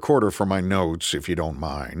this recorder for my notes, if you don't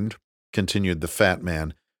mind," continued the fat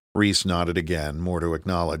man. Reese nodded again, more to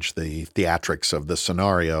acknowledge the theatrics of the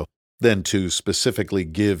scenario than to specifically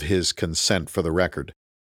give his consent for the record.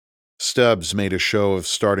 Stubbs made a show of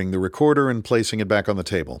starting the recorder and placing it back on the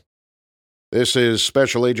table. "This is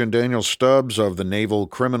Special Agent Daniel Stubbs of the Naval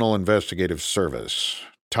Criminal Investigative Service.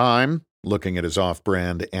 Time," looking at his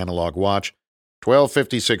off-brand analog watch,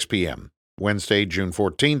 12:56 p.m., Wednesday, June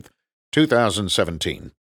 14th,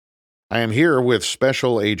 2017. I am here with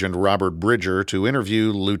Special Agent Robert Bridger to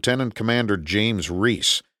interview Lieutenant Commander James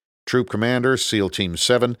Reese, Troop Commander, SEAL Team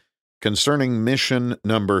 7, concerning mission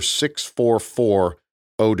number 644,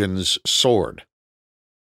 Odin's Sword.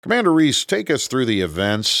 Commander Reese, take us through the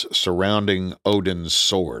events surrounding Odin's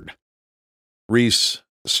Sword." Reese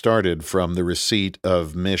started from the receipt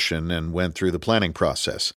of mission and went through the planning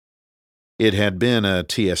process. It had been a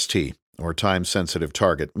TST, or time-sensitive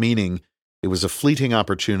target, meaning it was a fleeting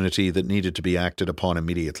opportunity that needed to be acted upon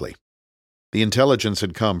immediately. The intelligence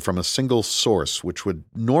had come from a single source, which would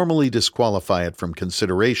normally disqualify it from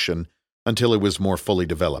consideration until it was more fully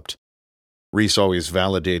developed. Reese always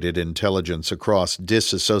validated intelligence across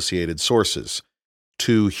disassociated sources,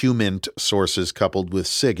 2 HUMINT sources coupled with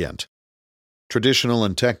SIGINT, traditional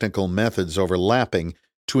and technical methods overlapping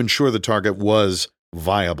to ensure the target was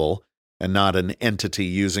viable, and not an entity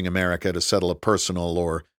using America to settle a personal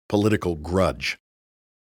or political grudge.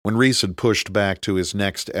 When Reese had pushed back to his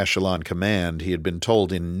next echelon command, he had been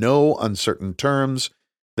told in no uncertain terms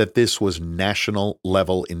that this was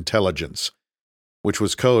national-level intelligence, which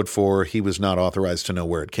was code for he was not authorized to know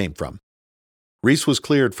where it came from. Reese was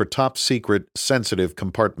cleared for top-secret, sensitive,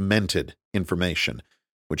 compartmented information,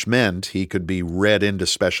 which meant he could be read into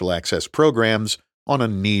special access programs on a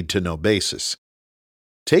need-to-know basis.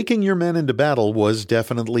 Taking your men into battle was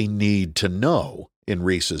definitely need-to-know in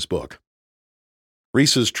Reese's book.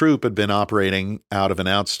 Reese's troop had been operating out of an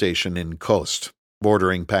outstation in Khost,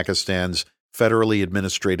 bordering Pakistan's federally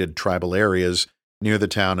administrated tribal areas near the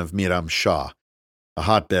town of Miram Shah, a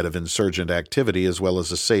hotbed of insurgent activity as well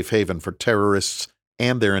as a safe haven for terrorists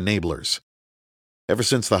and their enablers. Ever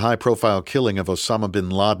since the high-profile killing of Osama bin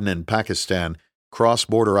Laden in Pakistan,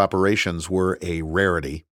 cross-border operations were a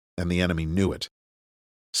rarity, and the enemy knew it.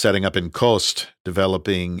 Setting up in Khost,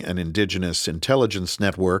 developing an indigenous intelligence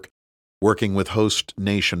network, working with host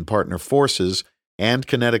nation partner forces, and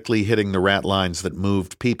kinetically hitting the rat lines that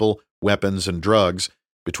moved people, weapons, and drugs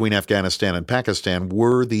between Afghanistan and Pakistan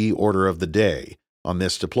were the order of the day on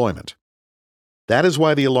this deployment. That is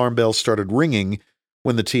why the alarm bells started ringing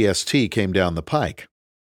when the TST came down the pike.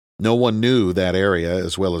 No one knew that area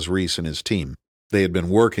as well as Reese and his team. They had been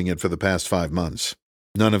working it for the past 5 months.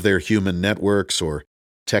 None of their human networks or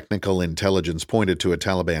technical intelligence pointed to a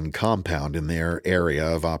Taliban compound in their area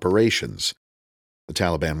of operations. The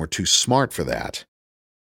Taliban were too smart for that.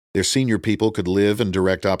 Their senior people could live and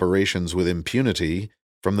direct operations with impunity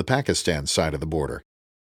from the Pakistan side of the border.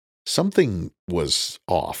 Something was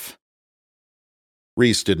off.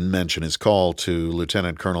 Reese didn't mention his call to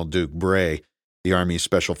Lieutenant Colonel Duke Bray, the Army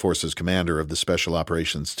Special Forces commander of the Special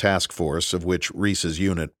Operations Task Force, of which Reese's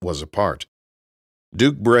unit was a part.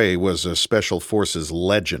 Duke Bray was a Special Forces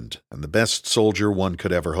legend and the best soldier one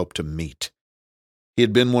could ever hope to meet. He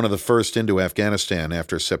had been one of the first into Afghanistan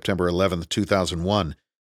after September 11, 2001,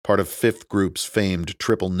 part of 5th Group's famed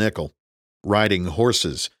Triple Nickel, riding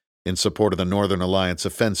horses in support of the Northern Alliance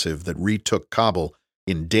offensive that retook Kabul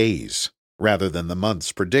in days rather than the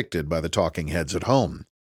months predicted by the talking heads at home.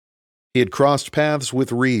 He had crossed paths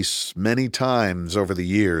with Reese many times over the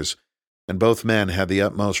years, and both men had the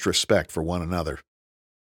utmost respect for one another.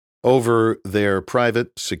 Over their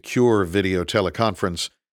private, secure video teleconference,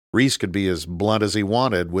 Reese could be as blunt as he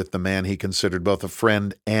wanted with the man he considered both a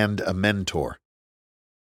friend and a mentor.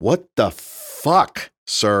 "What the fuck,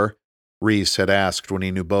 sir?" Reese had asked when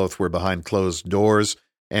he knew both were behind closed doors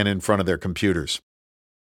and in front of their computers.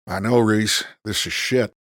 "I know, Reese. This is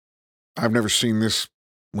shit. I've never seen this,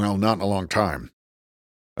 well, not in a long time.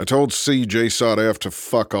 I told CJSOTF to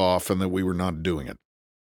fuck off and that we were not doing it.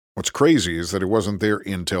 What's crazy is that it wasn't their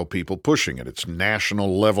intel people pushing it. It's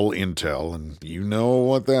national-level intel, and you know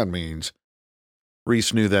what that means."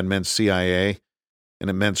 Reese knew that meant CIA, and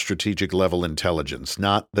it meant strategic-level intelligence,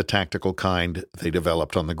 not the tactical kind they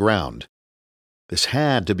developed on the ground. This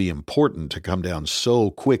had to be important to come down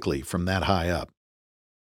so quickly from that high up.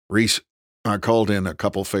 "Reese, I called in a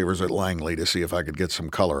couple favors at Langley to see if I could get some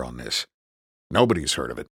color on this. Nobody's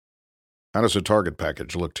heard of it. How does the target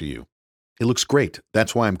package look to you?" "It looks great.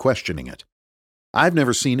 That's why I'm questioning it. I've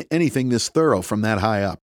never seen anything this thorough from that high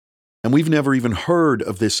up. And we've never even heard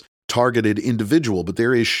of this targeted individual, but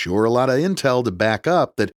there is sure a lot of intel to back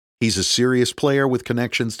up that he's a serious player with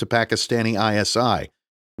connections to Pakistani ISI,"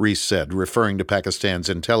 Reese said, referring to Pakistan's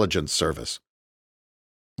intelligence service.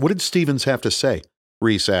 "What did Stevens have to say?"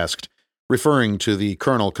 Reese asked, referring to the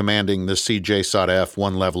colonel commanding the CJSOTF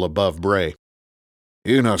one level above Bray.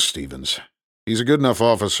 "You know Stevens. He's a good enough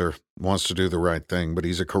officer, wants to do the right thing, but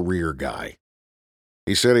he's a career guy.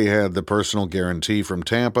 He said he had the personal guarantee from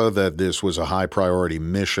Tampa that this was a high-priority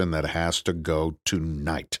mission that has to go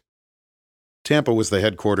tonight." Tampa was the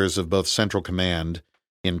headquarters of both Central Command,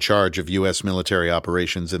 in charge of U.S. military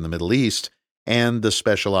operations in the Middle East, and the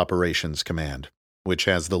Special Operations Command, which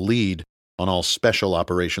has the lead on all special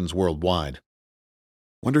operations worldwide.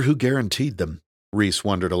 "Wonder who guaranteed them?" Reese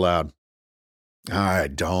wondered aloud. "I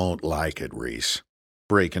don't like it, Reese."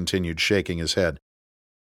 Bray continued, shaking his head.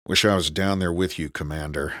 "Wish I was down there with you,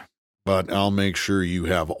 Commander. But I'll make sure you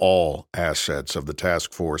have all assets of the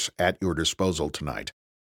task force at your disposal tonight.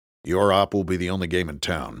 Your op will be the only game in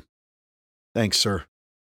town." "Thanks, sir.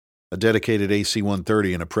 A dedicated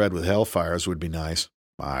AC-130 and a Pred with Hellfires would be nice."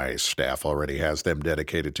 "My staff already has them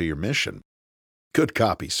dedicated to your mission." "Good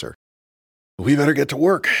copy, sir." "We better get to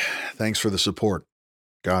work. Thanks for the support.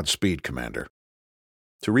 Godspeed, Commander."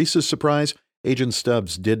 To Reese's surprise, Agent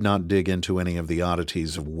Stubbs did not dig into any of the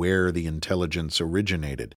oddities of where the intelligence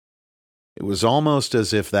originated. It was almost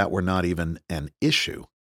as if that were not even an issue.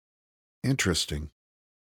 Interesting.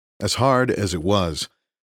 As hard as it was,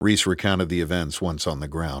 Reese recounted the events once on the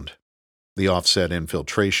ground. The offset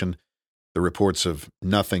infiltration, the reports of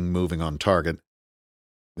nothing moving on target,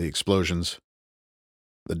 the explosions,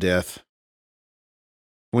 the death.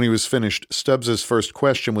 When he was finished, Stubbs's first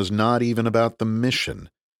question was not even about the mission.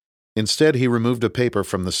 Instead, he removed a paper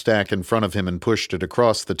from the stack in front of him and pushed it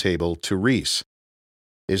across the table to Reese.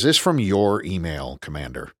 "Is this from your email,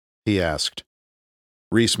 Commander?" he asked.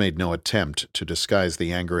 Reese made no attempt to disguise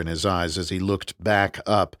the anger in his eyes as he looked back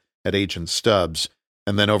up at Agent Stubbs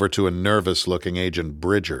and then over to a nervous-looking Agent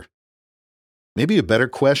Bridger. "Maybe a better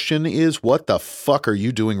question is, what the fuck are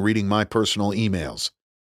you doing reading my personal emails?"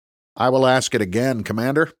 "I will ask it again,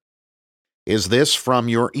 Commander. Is this from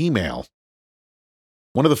your email?"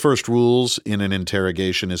 One of the first rules in an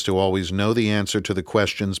interrogation is to always know the answer to the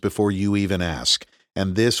questions before you even ask,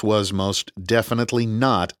 and this was most definitely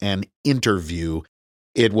not an interview.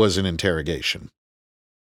 It was an interrogation.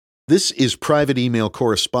 "This is private email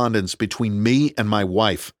correspondence between me and my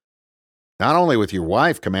wife." "Not only with your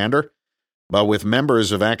wife, Commander, but with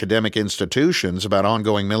members of academic institutions about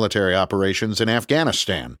ongoing military operations in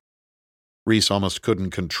Afghanistan." Reese almost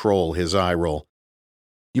couldn't control his eye roll.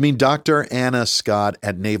 "You mean Dr. Anna Scott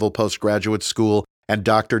at Naval Postgraduate School and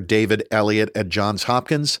Dr. David Elliott at Johns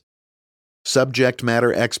Hopkins? Subject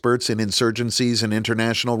matter experts in insurgencies and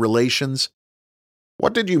international relations?"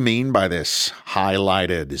 "What did you mean by this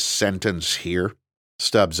highlighted sentence here?"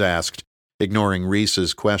 Stubbs asked, ignoring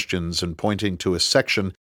Reese's questions and pointing to a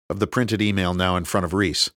section of the printed email now in front of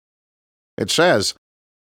Reese. "It says,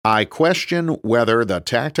 'I question whether the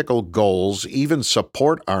tactical goals even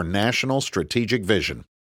support our national strategic vision.'"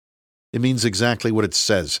 It means exactly what it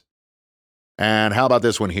says. "And how about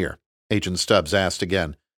this one here?" Agent Stubbs asked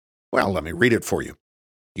again. "Well, let me read it for you.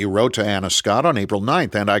 You wrote to Anna Scott on April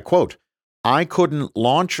 9th, and I quote, 'I couldn't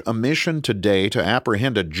launch a mission today to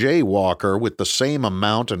apprehend a jaywalker with the same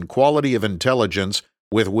amount and quality of intelligence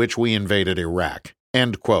with which we invaded Iraq.'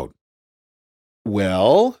 End quote."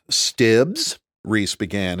 "Well, Stibbs," Reese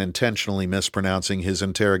began, intentionally mispronouncing his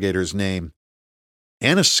interrogator's name.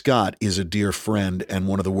 "Anna Scott is a dear friend and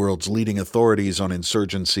one of the world's leading authorities on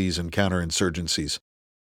insurgencies and counterinsurgencies.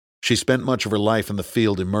 She spent much of her life in the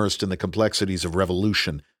field immersed in the complexities of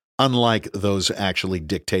revolution, unlike those actually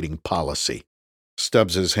dictating policy."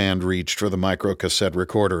 Stubbs's hand reached for the microcassette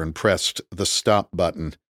recorder and pressed the stop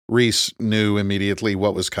button. Reese knew immediately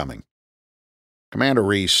what was coming. "Commander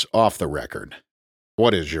Reese, off the record,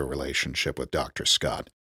 what is your relationship with Dr. Scott?"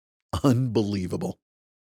 "Unbelievable."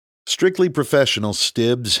 "Strictly professional,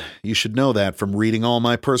 Stibbs. You should know that from reading all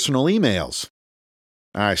my personal emails."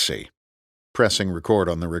 "I see." Pressing record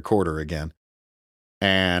on the recorder again.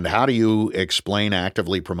 "And how do you explain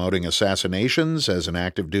actively promoting assassinations as an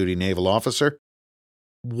active-duty naval officer?"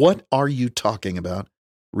 "What are you talking about?"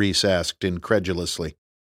 Reese asked incredulously.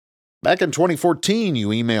 "Back in 2014, you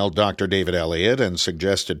emailed Dr. David Elliott and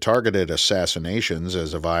suggested targeted assassinations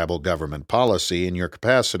as a viable government policy in your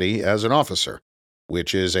capacity as an officer,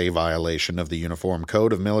 which is a violation of the Uniform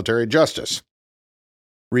Code of Military Justice."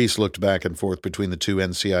 Reese looked back and forth between the two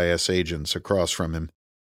NCIS agents across from him.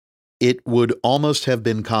 It would almost have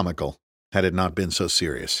been comical had it not been so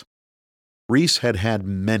serious. Reese had had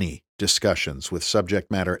many discussions with subject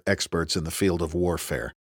matter experts in the field of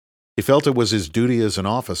warfare. He felt it was his duty as an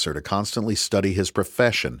officer to constantly study his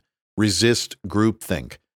profession, resist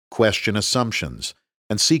groupthink, question assumptions,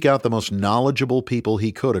 and seek out the most knowledgeable people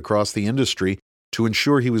he could across the industry to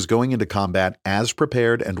ensure he was going into combat as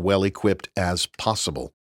prepared and well-equipped as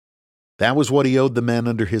possible. That was what he owed the men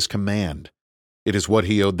under his command. It is what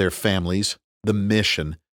he owed their families, the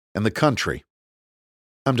mission, and the country.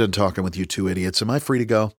 "I'm done talking with you two idiots. Am I free to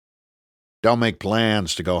go?" "Don't make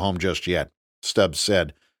plans to go home just yet," Stubbs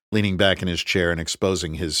said, leaning back in his chair and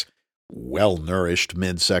exposing his well-nourished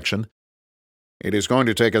midsection. "It is going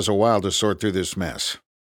to take us a while to sort through this mess.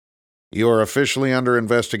 You are officially under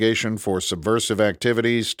investigation for subversive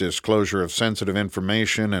activities, disclosure of sensitive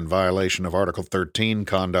information, and violation of Article 13,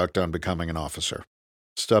 conduct on becoming an officer."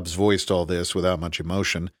 Stubbs voiced all this without much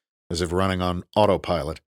emotion, as if running on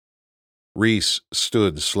autopilot. Reese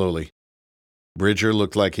stood slowly. Bridger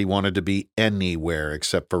looked like he wanted to be anywhere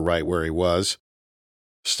except for right where he was.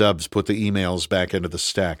 Stubbs put the emails back into the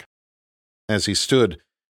stack. As he stood,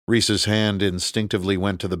 Reese's hand instinctively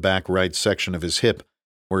went to the back right section of his hip,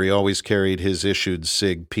 where he always carried his issued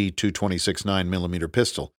SIG P226 9mm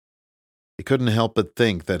pistol. He couldn't help but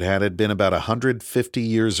think that had it been about 150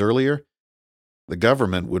 years earlier, the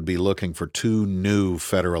government would be looking for 2 new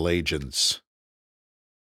federal agents.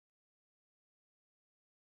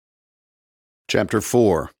 Chapter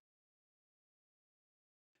 4.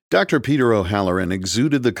 Dr. Peter O'Halloran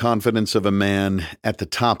exuded the confidence of a man at the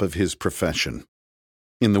top of his profession.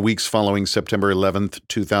 In the weeks following September 11th,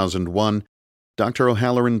 2001, Dr.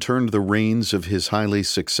 O'Halloran turned the reins of his highly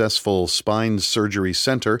successful spine surgery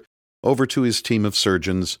center over to his team of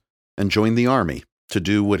surgeons and joined the Army to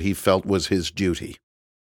do what he felt was his duty.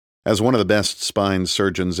 As one of the best spine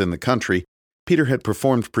surgeons in the country, Peter had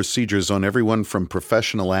performed procedures on everyone from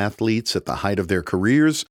professional athletes at the height of their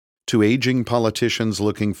careers to aging politicians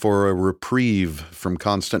looking for a reprieve from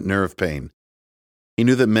constant nerve pain. He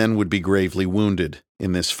knew that men would be gravely wounded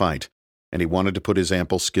in this fight, and he wanted to put his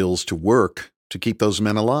ample skills to work to keep those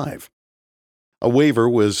men alive. A waiver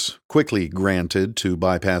was quickly granted to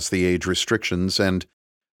bypass the age restrictions, and,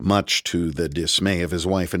 much to the dismay of his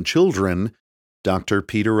wife and children, Dr.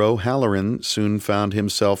 Peter O'Halloran soon found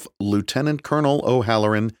himself Lieutenant Colonel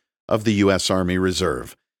O'Halloran of the U.S. Army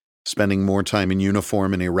Reserve, spending more time in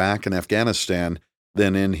uniform in Iraq and Afghanistan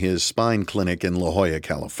than in his spine clinic in La Jolla,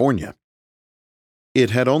 California. It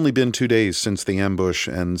had only been 2 days since the ambush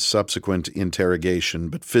and subsequent interrogation,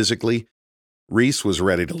 but physically, Reese was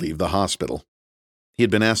ready to leave the hospital. He had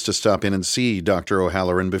been asked to stop in and see Dr.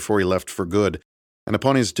 O'Halloran before he left for good, and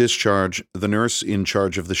upon his discharge, the nurse in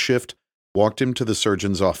charge of the shift walked him to the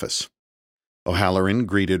surgeon's office. O'Halloran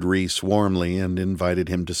greeted Reese warmly and invited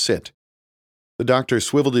him to sit. The doctor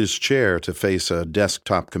swiveled his chair to face a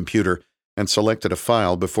desktop computer and selected a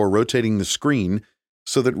file before rotating the screen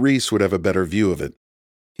so that Reese would have a better view of it.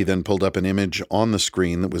 He then pulled up an image on the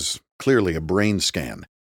screen that was clearly a brain scan.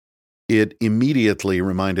 It immediately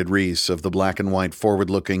reminded Reese of the black and white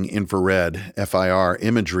forward-looking infrared FIR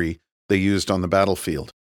imagery they used on the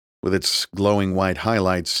battlefield, with its glowing white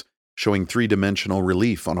highlights showing three-dimensional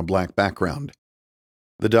relief on a black background.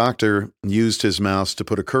 The doctor used his mouse to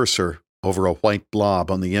put a cursor over a white blob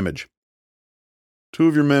on the image. 2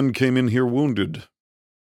 of your men came in here wounded.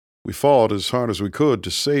 We fought as hard as we could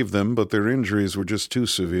to save them, but their injuries were just too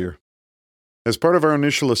severe. As part of our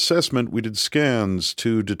initial assessment, we did scans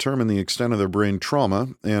to determine the extent of their brain trauma,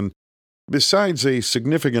 and besides a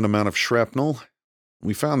significant amount of shrapnel,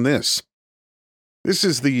 we found this. This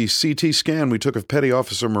is the CT scan we took of Petty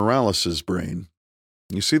Officer Morales' brain.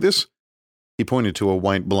 You see this? He pointed to a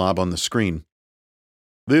white blob on the screen.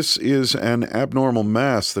 This is an abnormal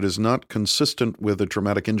mass that is not consistent with a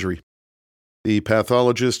traumatic injury. The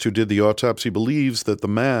pathologist who did the autopsy believes that the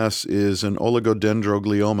mass is an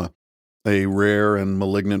oligodendroglioma, a rare and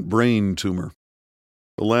malignant brain tumor.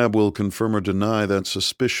 The lab will confirm or deny that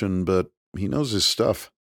suspicion, but he knows his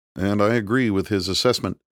stuff, and I agree with his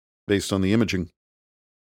assessment based on the imaging.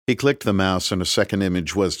 He clicked the mouse and a second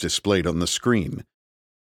image was displayed on the screen.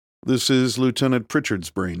 This is Lieutenant Pritchard's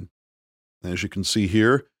brain. As you can see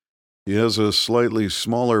here, he has a slightly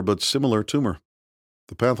smaller but similar tumor.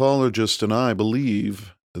 The pathologist and I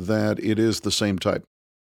believe that it is the same type.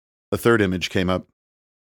 A third image came up.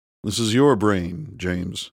 This is your brain,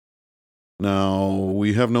 James. Now,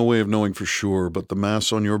 we have no way of knowing for sure, but the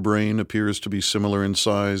mass on your brain appears to be similar in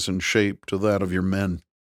size and shape to that of your men.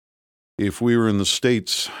 If we were in the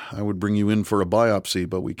States, I would bring you in for a biopsy,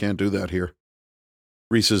 but we can't do that here.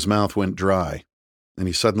 Reese's mouth went dry, and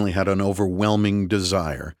he suddenly had an overwhelming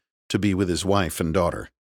desire to be with his wife and daughter.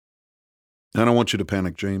 I don't want you to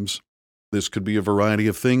panic, James. This could be a variety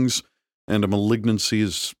of things, and a malignancy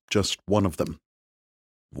is just one of them.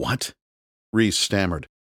 What? Reese stammered.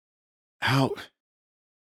 How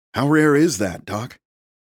rare is that, Doc?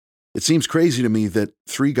 It seems crazy to me that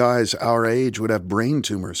 3 guys our age would have brain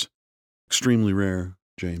tumors. Extremely rare,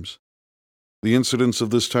 James. The incidence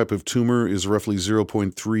of this type of tumor is roughly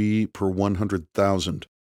 0.3 per 100,000.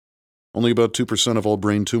 Only about 2% of all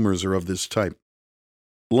brain tumors are of this type.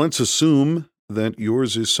 Let's assume that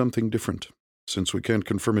yours is something different, since we can't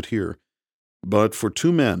confirm it here. But for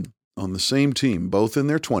 2 men on the same team, both in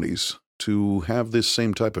their 20s, to have this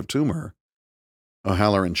same type of tumor,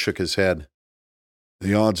 O'Halloran shook his head.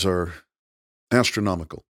 The odds are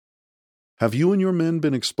astronomical. Have you and your men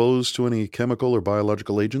been exposed to any chemical or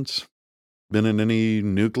biological agents? Been in any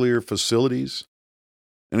nuclear facilities?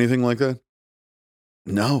 Anything like that?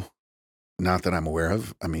 No, not that I'm aware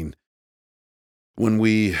of. I mean, when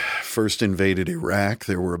we first invaded Iraq,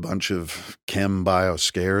 there were a bunch of chem-bio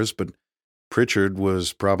scares, but Pritchard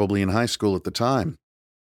was probably in high school at the time.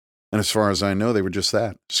 And as far as I know, they were just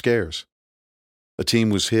that, scares. A team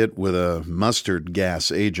was hit with a mustard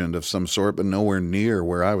gas agent of some sort, but nowhere near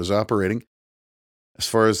where I was operating. As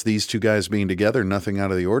far as these 2 guys being together, nothing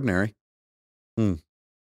out of the ordinary.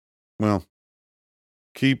 Well,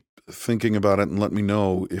 keep thinking about it and let me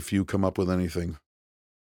know if you come up with anything.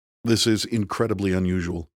 This is incredibly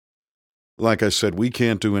unusual. Like I said, we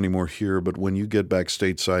can't do any more here, but when you get back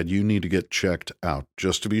stateside, you need to get checked out,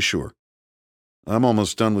 just to be sure. I'm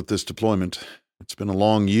almost done with this deployment. It's been a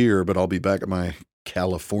long year, but I'll be back at my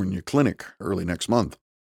California clinic early next month.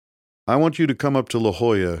 I want you to come up to La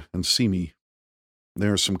Jolla and see me.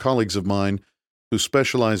 There are some colleagues of mine who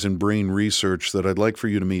specialize in brain research that I'd like for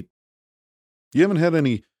you to meet. You haven't had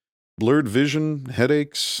any blurred vision,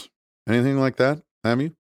 headaches, anything like that, have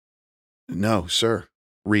you? No, sir,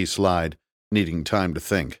 Reese lied, needing time to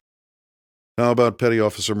think. How about Petty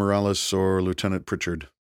Officer Morales or Lieutenant Pritchard?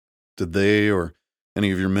 Did they or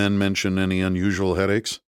any of your men mention any unusual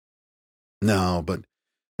headaches? No, but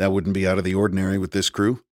that wouldn't be out of the ordinary with this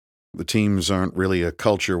crew. The teams aren't really a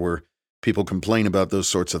culture where people complain about those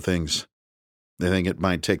sorts of things. They think it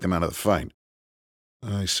might take them out of the fight.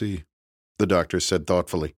 I see, the doctor said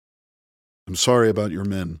thoughtfully. I'm sorry about your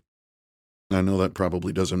men. I know that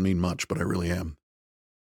probably doesn't mean much, but I really am.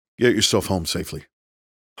 Get yourself home safely.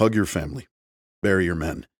 Hug your family. Bury your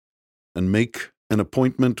men. And make an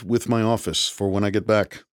appointment with my office for when I get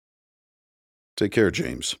back. Take care,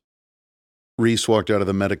 James. Reese walked out of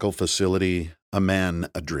the medical facility, a man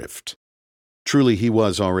adrift. Truly, he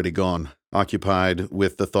was already gone, occupied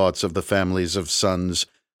with the thoughts of the families of sons,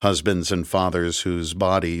 husbands, and fathers whose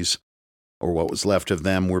bodies, or what was left of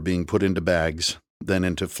them, were being put into bags, then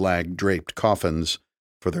into flag-draped coffins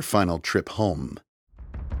for their final trip home.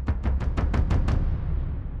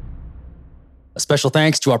 A special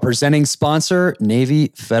thanks to our presenting sponsor,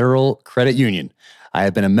 Navy Federal Credit Union. I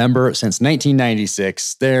have been a member since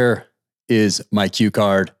 1996. There is my cue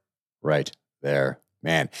card right there.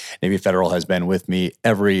 Man, Navy Federal has been with me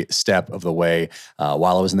every step of the way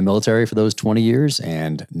while I was in the military for those 20 years.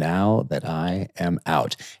 And now that I am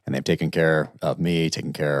out, and they've taken care of me,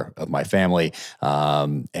 taken care of my family,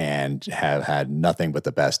 and have had nothing but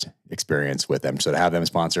the best experience with them. So to have them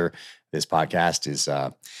sponsor this podcast is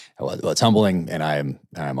well, it's humbling, and I'm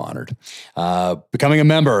honored. Becoming a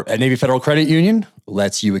member at Navy Federal Credit Union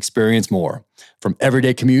lets you experience more, from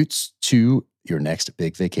everyday commutes to your next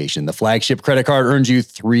big vacation. The flagship credit card earns you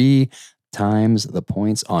 3 times the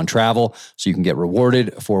points on travel, so you can get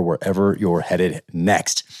rewarded for wherever you're headed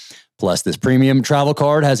next. Plus, this premium travel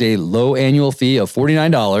card has a low annual fee of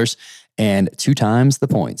 $49 and 2 times the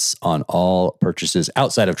points on all purchases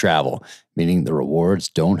outside of travel, meaning the rewards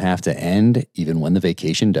don't have to end even when the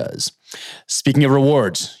vacation does. Speaking of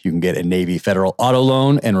rewards, you can get a Navy Federal auto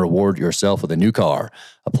loan and reward yourself with a new car.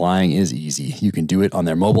 Applying is easy. You can do it on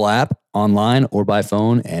their mobile app, online, or by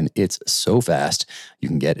phone, and it's so fast, you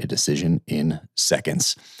can get a decision in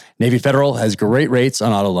seconds. Navy Federal has great rates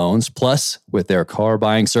on auto loans. Plus, with their car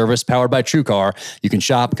buying service powered by TrueCar, you can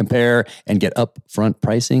shop, compare, and get upfront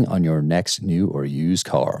pricing on your next new or used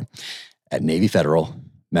car. At Navy Federal,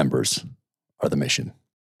 members are the mission.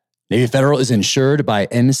 Navy Federal is insured by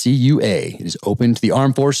NCUA. It is open to the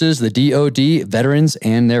armed forces, the DoD, veterans,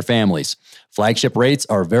 and their families. Flagship rates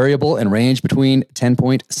are variable and range between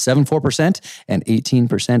 10.74% and 18%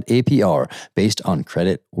 APR based on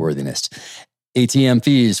credit worthiness. ATM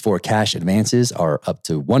fees for cash advances are up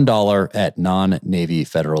to $1 at non-Navy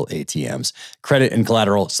Federal ATMs. Credit and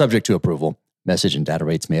collateral subject to approval. Message and data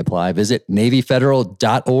rates may apply. Visit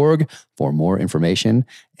NavyFederal.org for more information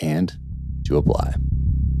and to apply.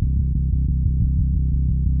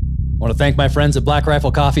 I want to thank my friends at Black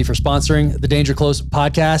Rifle Coffee for sponsoring the Danger Close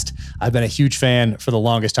podcast. I've been a huge fan for the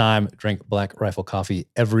longest time. Drink Black Rifle Coffee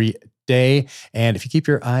every day. And if you keep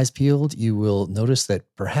your eyes peeled, you will notice that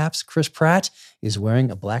perhaps Chris Pratt is wearing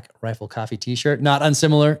a Black Rifle Coffee t-shirt, not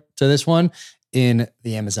unsimilar to this one, in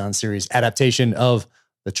the Amazon series adaptation of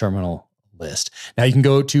The Terminal List. Now you can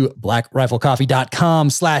go to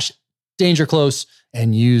blackriflecoffee.com/dangerclose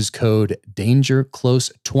and use code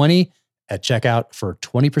DangerClose20 at checkout for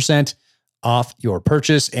 20% off your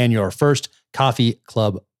purchase and your first coffee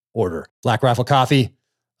club order. Black Rifle Coffee,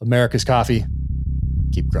 America's coffee.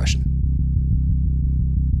 Keep crushing.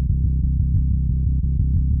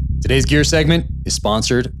 Today's gear segment is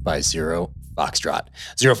sponsored by Zero Foxtrot.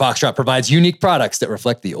 Zero Foxtrot provides unique products that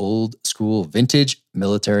reflect the old school vintage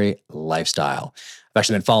military lifestyle. I've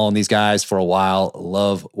actually been following these guys for a while.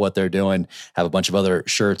 Love what they're doing. Have a bunch of other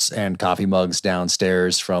shirts and coffee mugs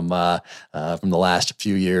downstairs from the last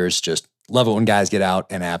few years. Just love it when guys get out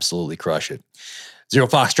and absolutely crush it. Zero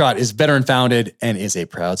Foxtrot is veteran founded and is a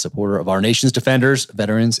proud supporter of our nation's defenders,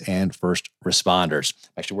 veterans, and first responders.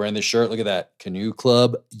 Actually wearing this shirt. Look at that. Canoe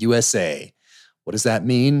Club USA. What does that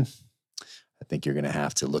mean? I think you're going to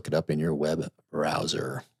have to look it up in your web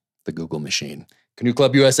browser, the Google machine. Canoe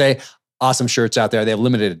Club USA. Awesome shirts out there. They have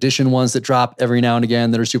limited edition ones that drop every now and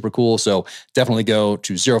again that are super cool. So definitely go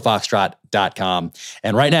to zerofoxtrot.com.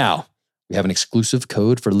 And right now, We have an exclusive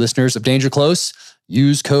code for listeners of Danger Close.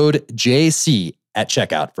 Use code JC at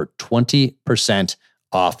checkout for 20%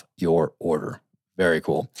 off your order. Very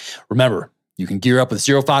cool. Remember, you can gear up with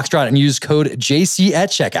Zero Foxtrot and use code JC at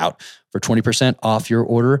checkout for 20% off your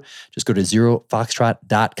order. Just go to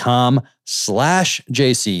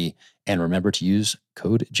zerofoxtrot.com/JC and remember to use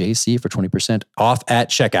code JC for 20% off at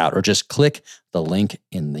checkout, or just click the link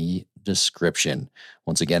in the description.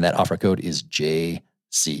 Once again, that offer code is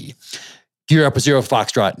JC. Gear up with Zero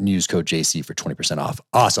Foxtrot and use code JC for 20% off.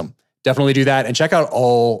 Awesome. Definitely do that and check out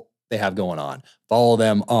all they have going on. Follow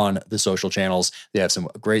them on the social channels. They have some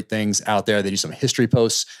great things out there. They do some history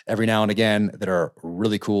posts every now and again that are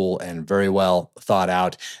really cool and very well thought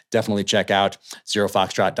out. Definitely check out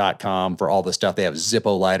zerofoxtrot.com for all the stuff. They have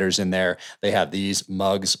Zippo lighters in there. They have these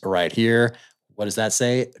mugs right here. What does that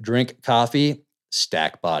say? Drink coffee,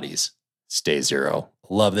 stack bodies, stay zero.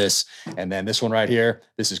 Love this. And then this one right here,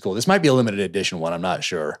 this is cool. This might be a limited edition one. I'm not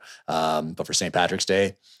sure. But for St. Patrick's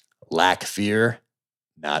Day, lack fear,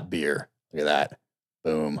 not beer. Look at that.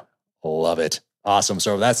 Boom. Love it. Awesome.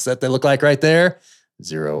 So that's what they look like right there.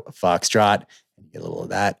 Zero Foxtrot. You get a little of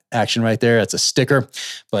that action right there. That's a sticker.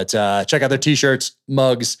 But check out their t-shirts,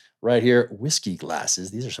 mugs right here. Whiskey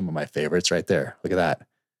glasses. These are some of my favorites right there. Look at that.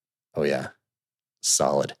 Oh, yeah.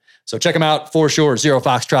 Solid. So check them out for sure.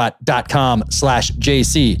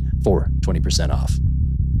 zerofoxtrot.com/JC for 20% off.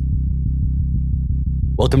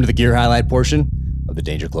 Welcome to the gear highlight portion of the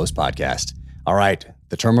Danger Close podcast. All right.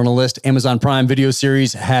 The Terminal List Amazon Prime video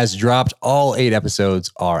series has dropped. All 8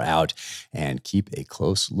 episodes are out, and keep a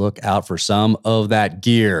close look out for some of that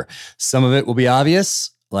gear. Some of it will be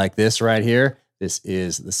obvious, like this right here. This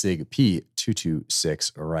is the SIG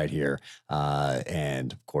P226 right here.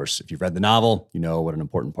 And of course, if you've read the novel, you know what an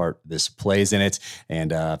important part this plays in it.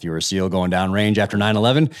 And if you were a SEAL going down range after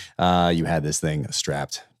 9/11, you had this thing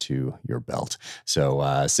strapped to your belt. So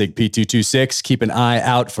SIG P226, keep an eye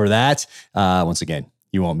out for that. Once again,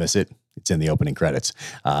 you won't miss it. It's in the opening credits.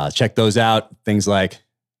 Check those out. Things like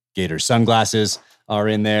Gator sunglasses are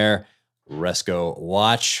in there. Resco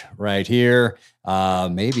watch right here.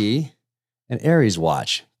 Maybe an Aries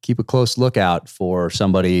watch. Keep a close lookout for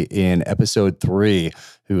somebody in episode 3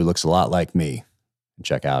 who looks a lot like me. And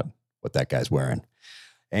check out what that guy's wearing.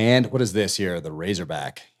 And what is this here? The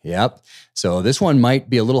Razorback. Yep. So this one might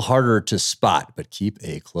be a little harder to spot, but keep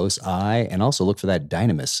a close eye and also look for that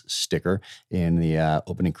Dynamis sticker in the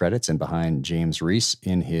opening credits and behind James Reese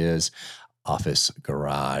in his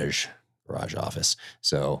garage office.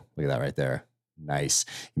 So look at that right there. Nice.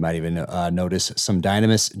 You might even notice some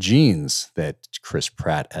Dynamis jeans that Chris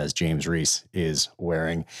Pratt as James Reese is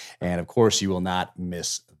wearing. And of course, you will not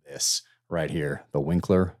miss this right here, the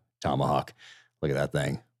Winkler Tomahawk. Look at that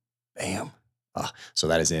thing. Bam. So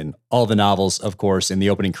that is in all the novels, of course, in the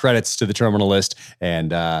opening credits to the Terminal List.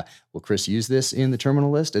 And will Chris use this in the Terminal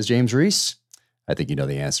List as James Reese? I think you know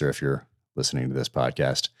the answer if you're listening to this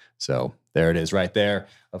podcast. So there it is right there.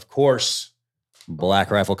 Of course, Black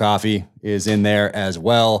Rifle Coffee is in there as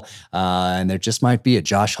well. And there just might be a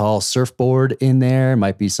Josh Hall surfboard in there.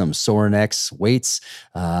 Might be some Sorinex weights,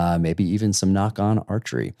 maybe even some knock-on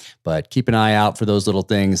archery. But keep an eye out for those little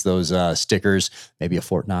things, those stickers, maybe a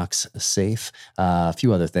Fort Knox safe, a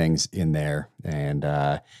few other things in there and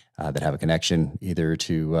that have a connection either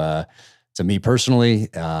to me personally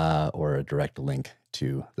or a direct link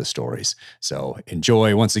to the stories. So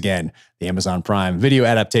enjoy, once again, the Amazon Prime video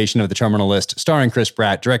adaptation of The Terminal List, starring Chris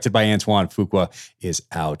Pratt, directed by Antoine Fuqua, is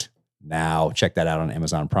out now. Check that out on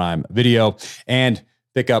Amazon Prime Video. And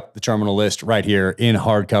pick up The Terminal List right here in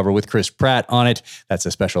hardcover with Chris Pratt on it. That's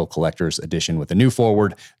a special collector's edition with a new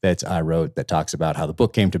foreword that I wrote that talks about how the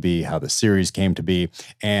book came to be, how the series came to be,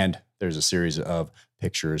 and there's a series of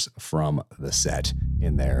pictures from the set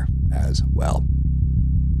in there as well.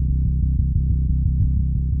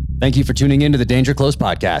 Thank you for tuning in to the Danger Close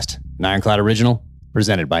podcast, an Ironclad original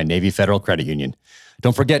presented by Navy Federal Credit Union.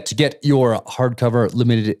 Don't forget to get your hardcover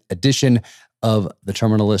limited edition of The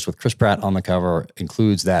Terminal List with Chris Pratt on the cover.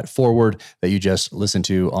 Includes that foreword that you just listened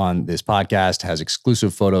to on this podcast, has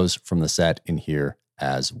exclusive photos from the set in here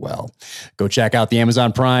as well. Go check out the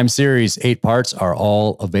Amazon Prime series. 8 parts are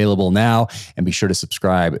all available now. And be sure to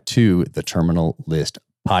subscribe to the Terminal List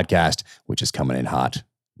podcast, which is coming in hot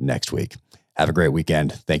next week. Have a great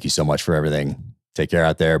weekend. Thank you so much for everything. Take care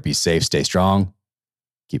out there. Be safe. Stay strong.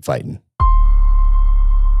 Keep fighting.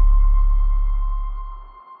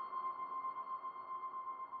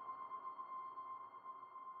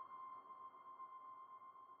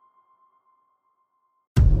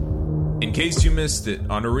 In case you missed it,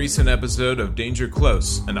 on a recent episode of Danger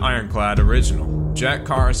Close, an Ironclad original, Jack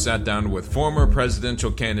Carr sat down with former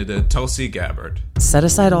presidential candidate Tulsi Gabbard. Set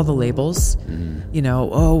aside all the labels, you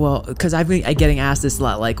know, because I've been getting asked this a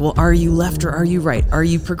lot, like, well, are you left or are you right? Are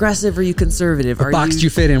you progressive or are you conservative? What box do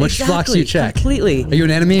you fit in? Which box do you check? Completely. Are you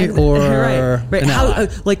an enemy or right. an ally?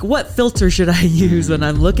 Like, what filter should I use when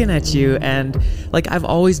I'm looking at you? And, like, I've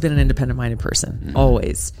always been an independent-minded person.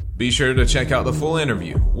 Always. Be sure to check out the full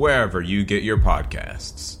interview wherever you get your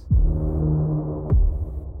podcasts.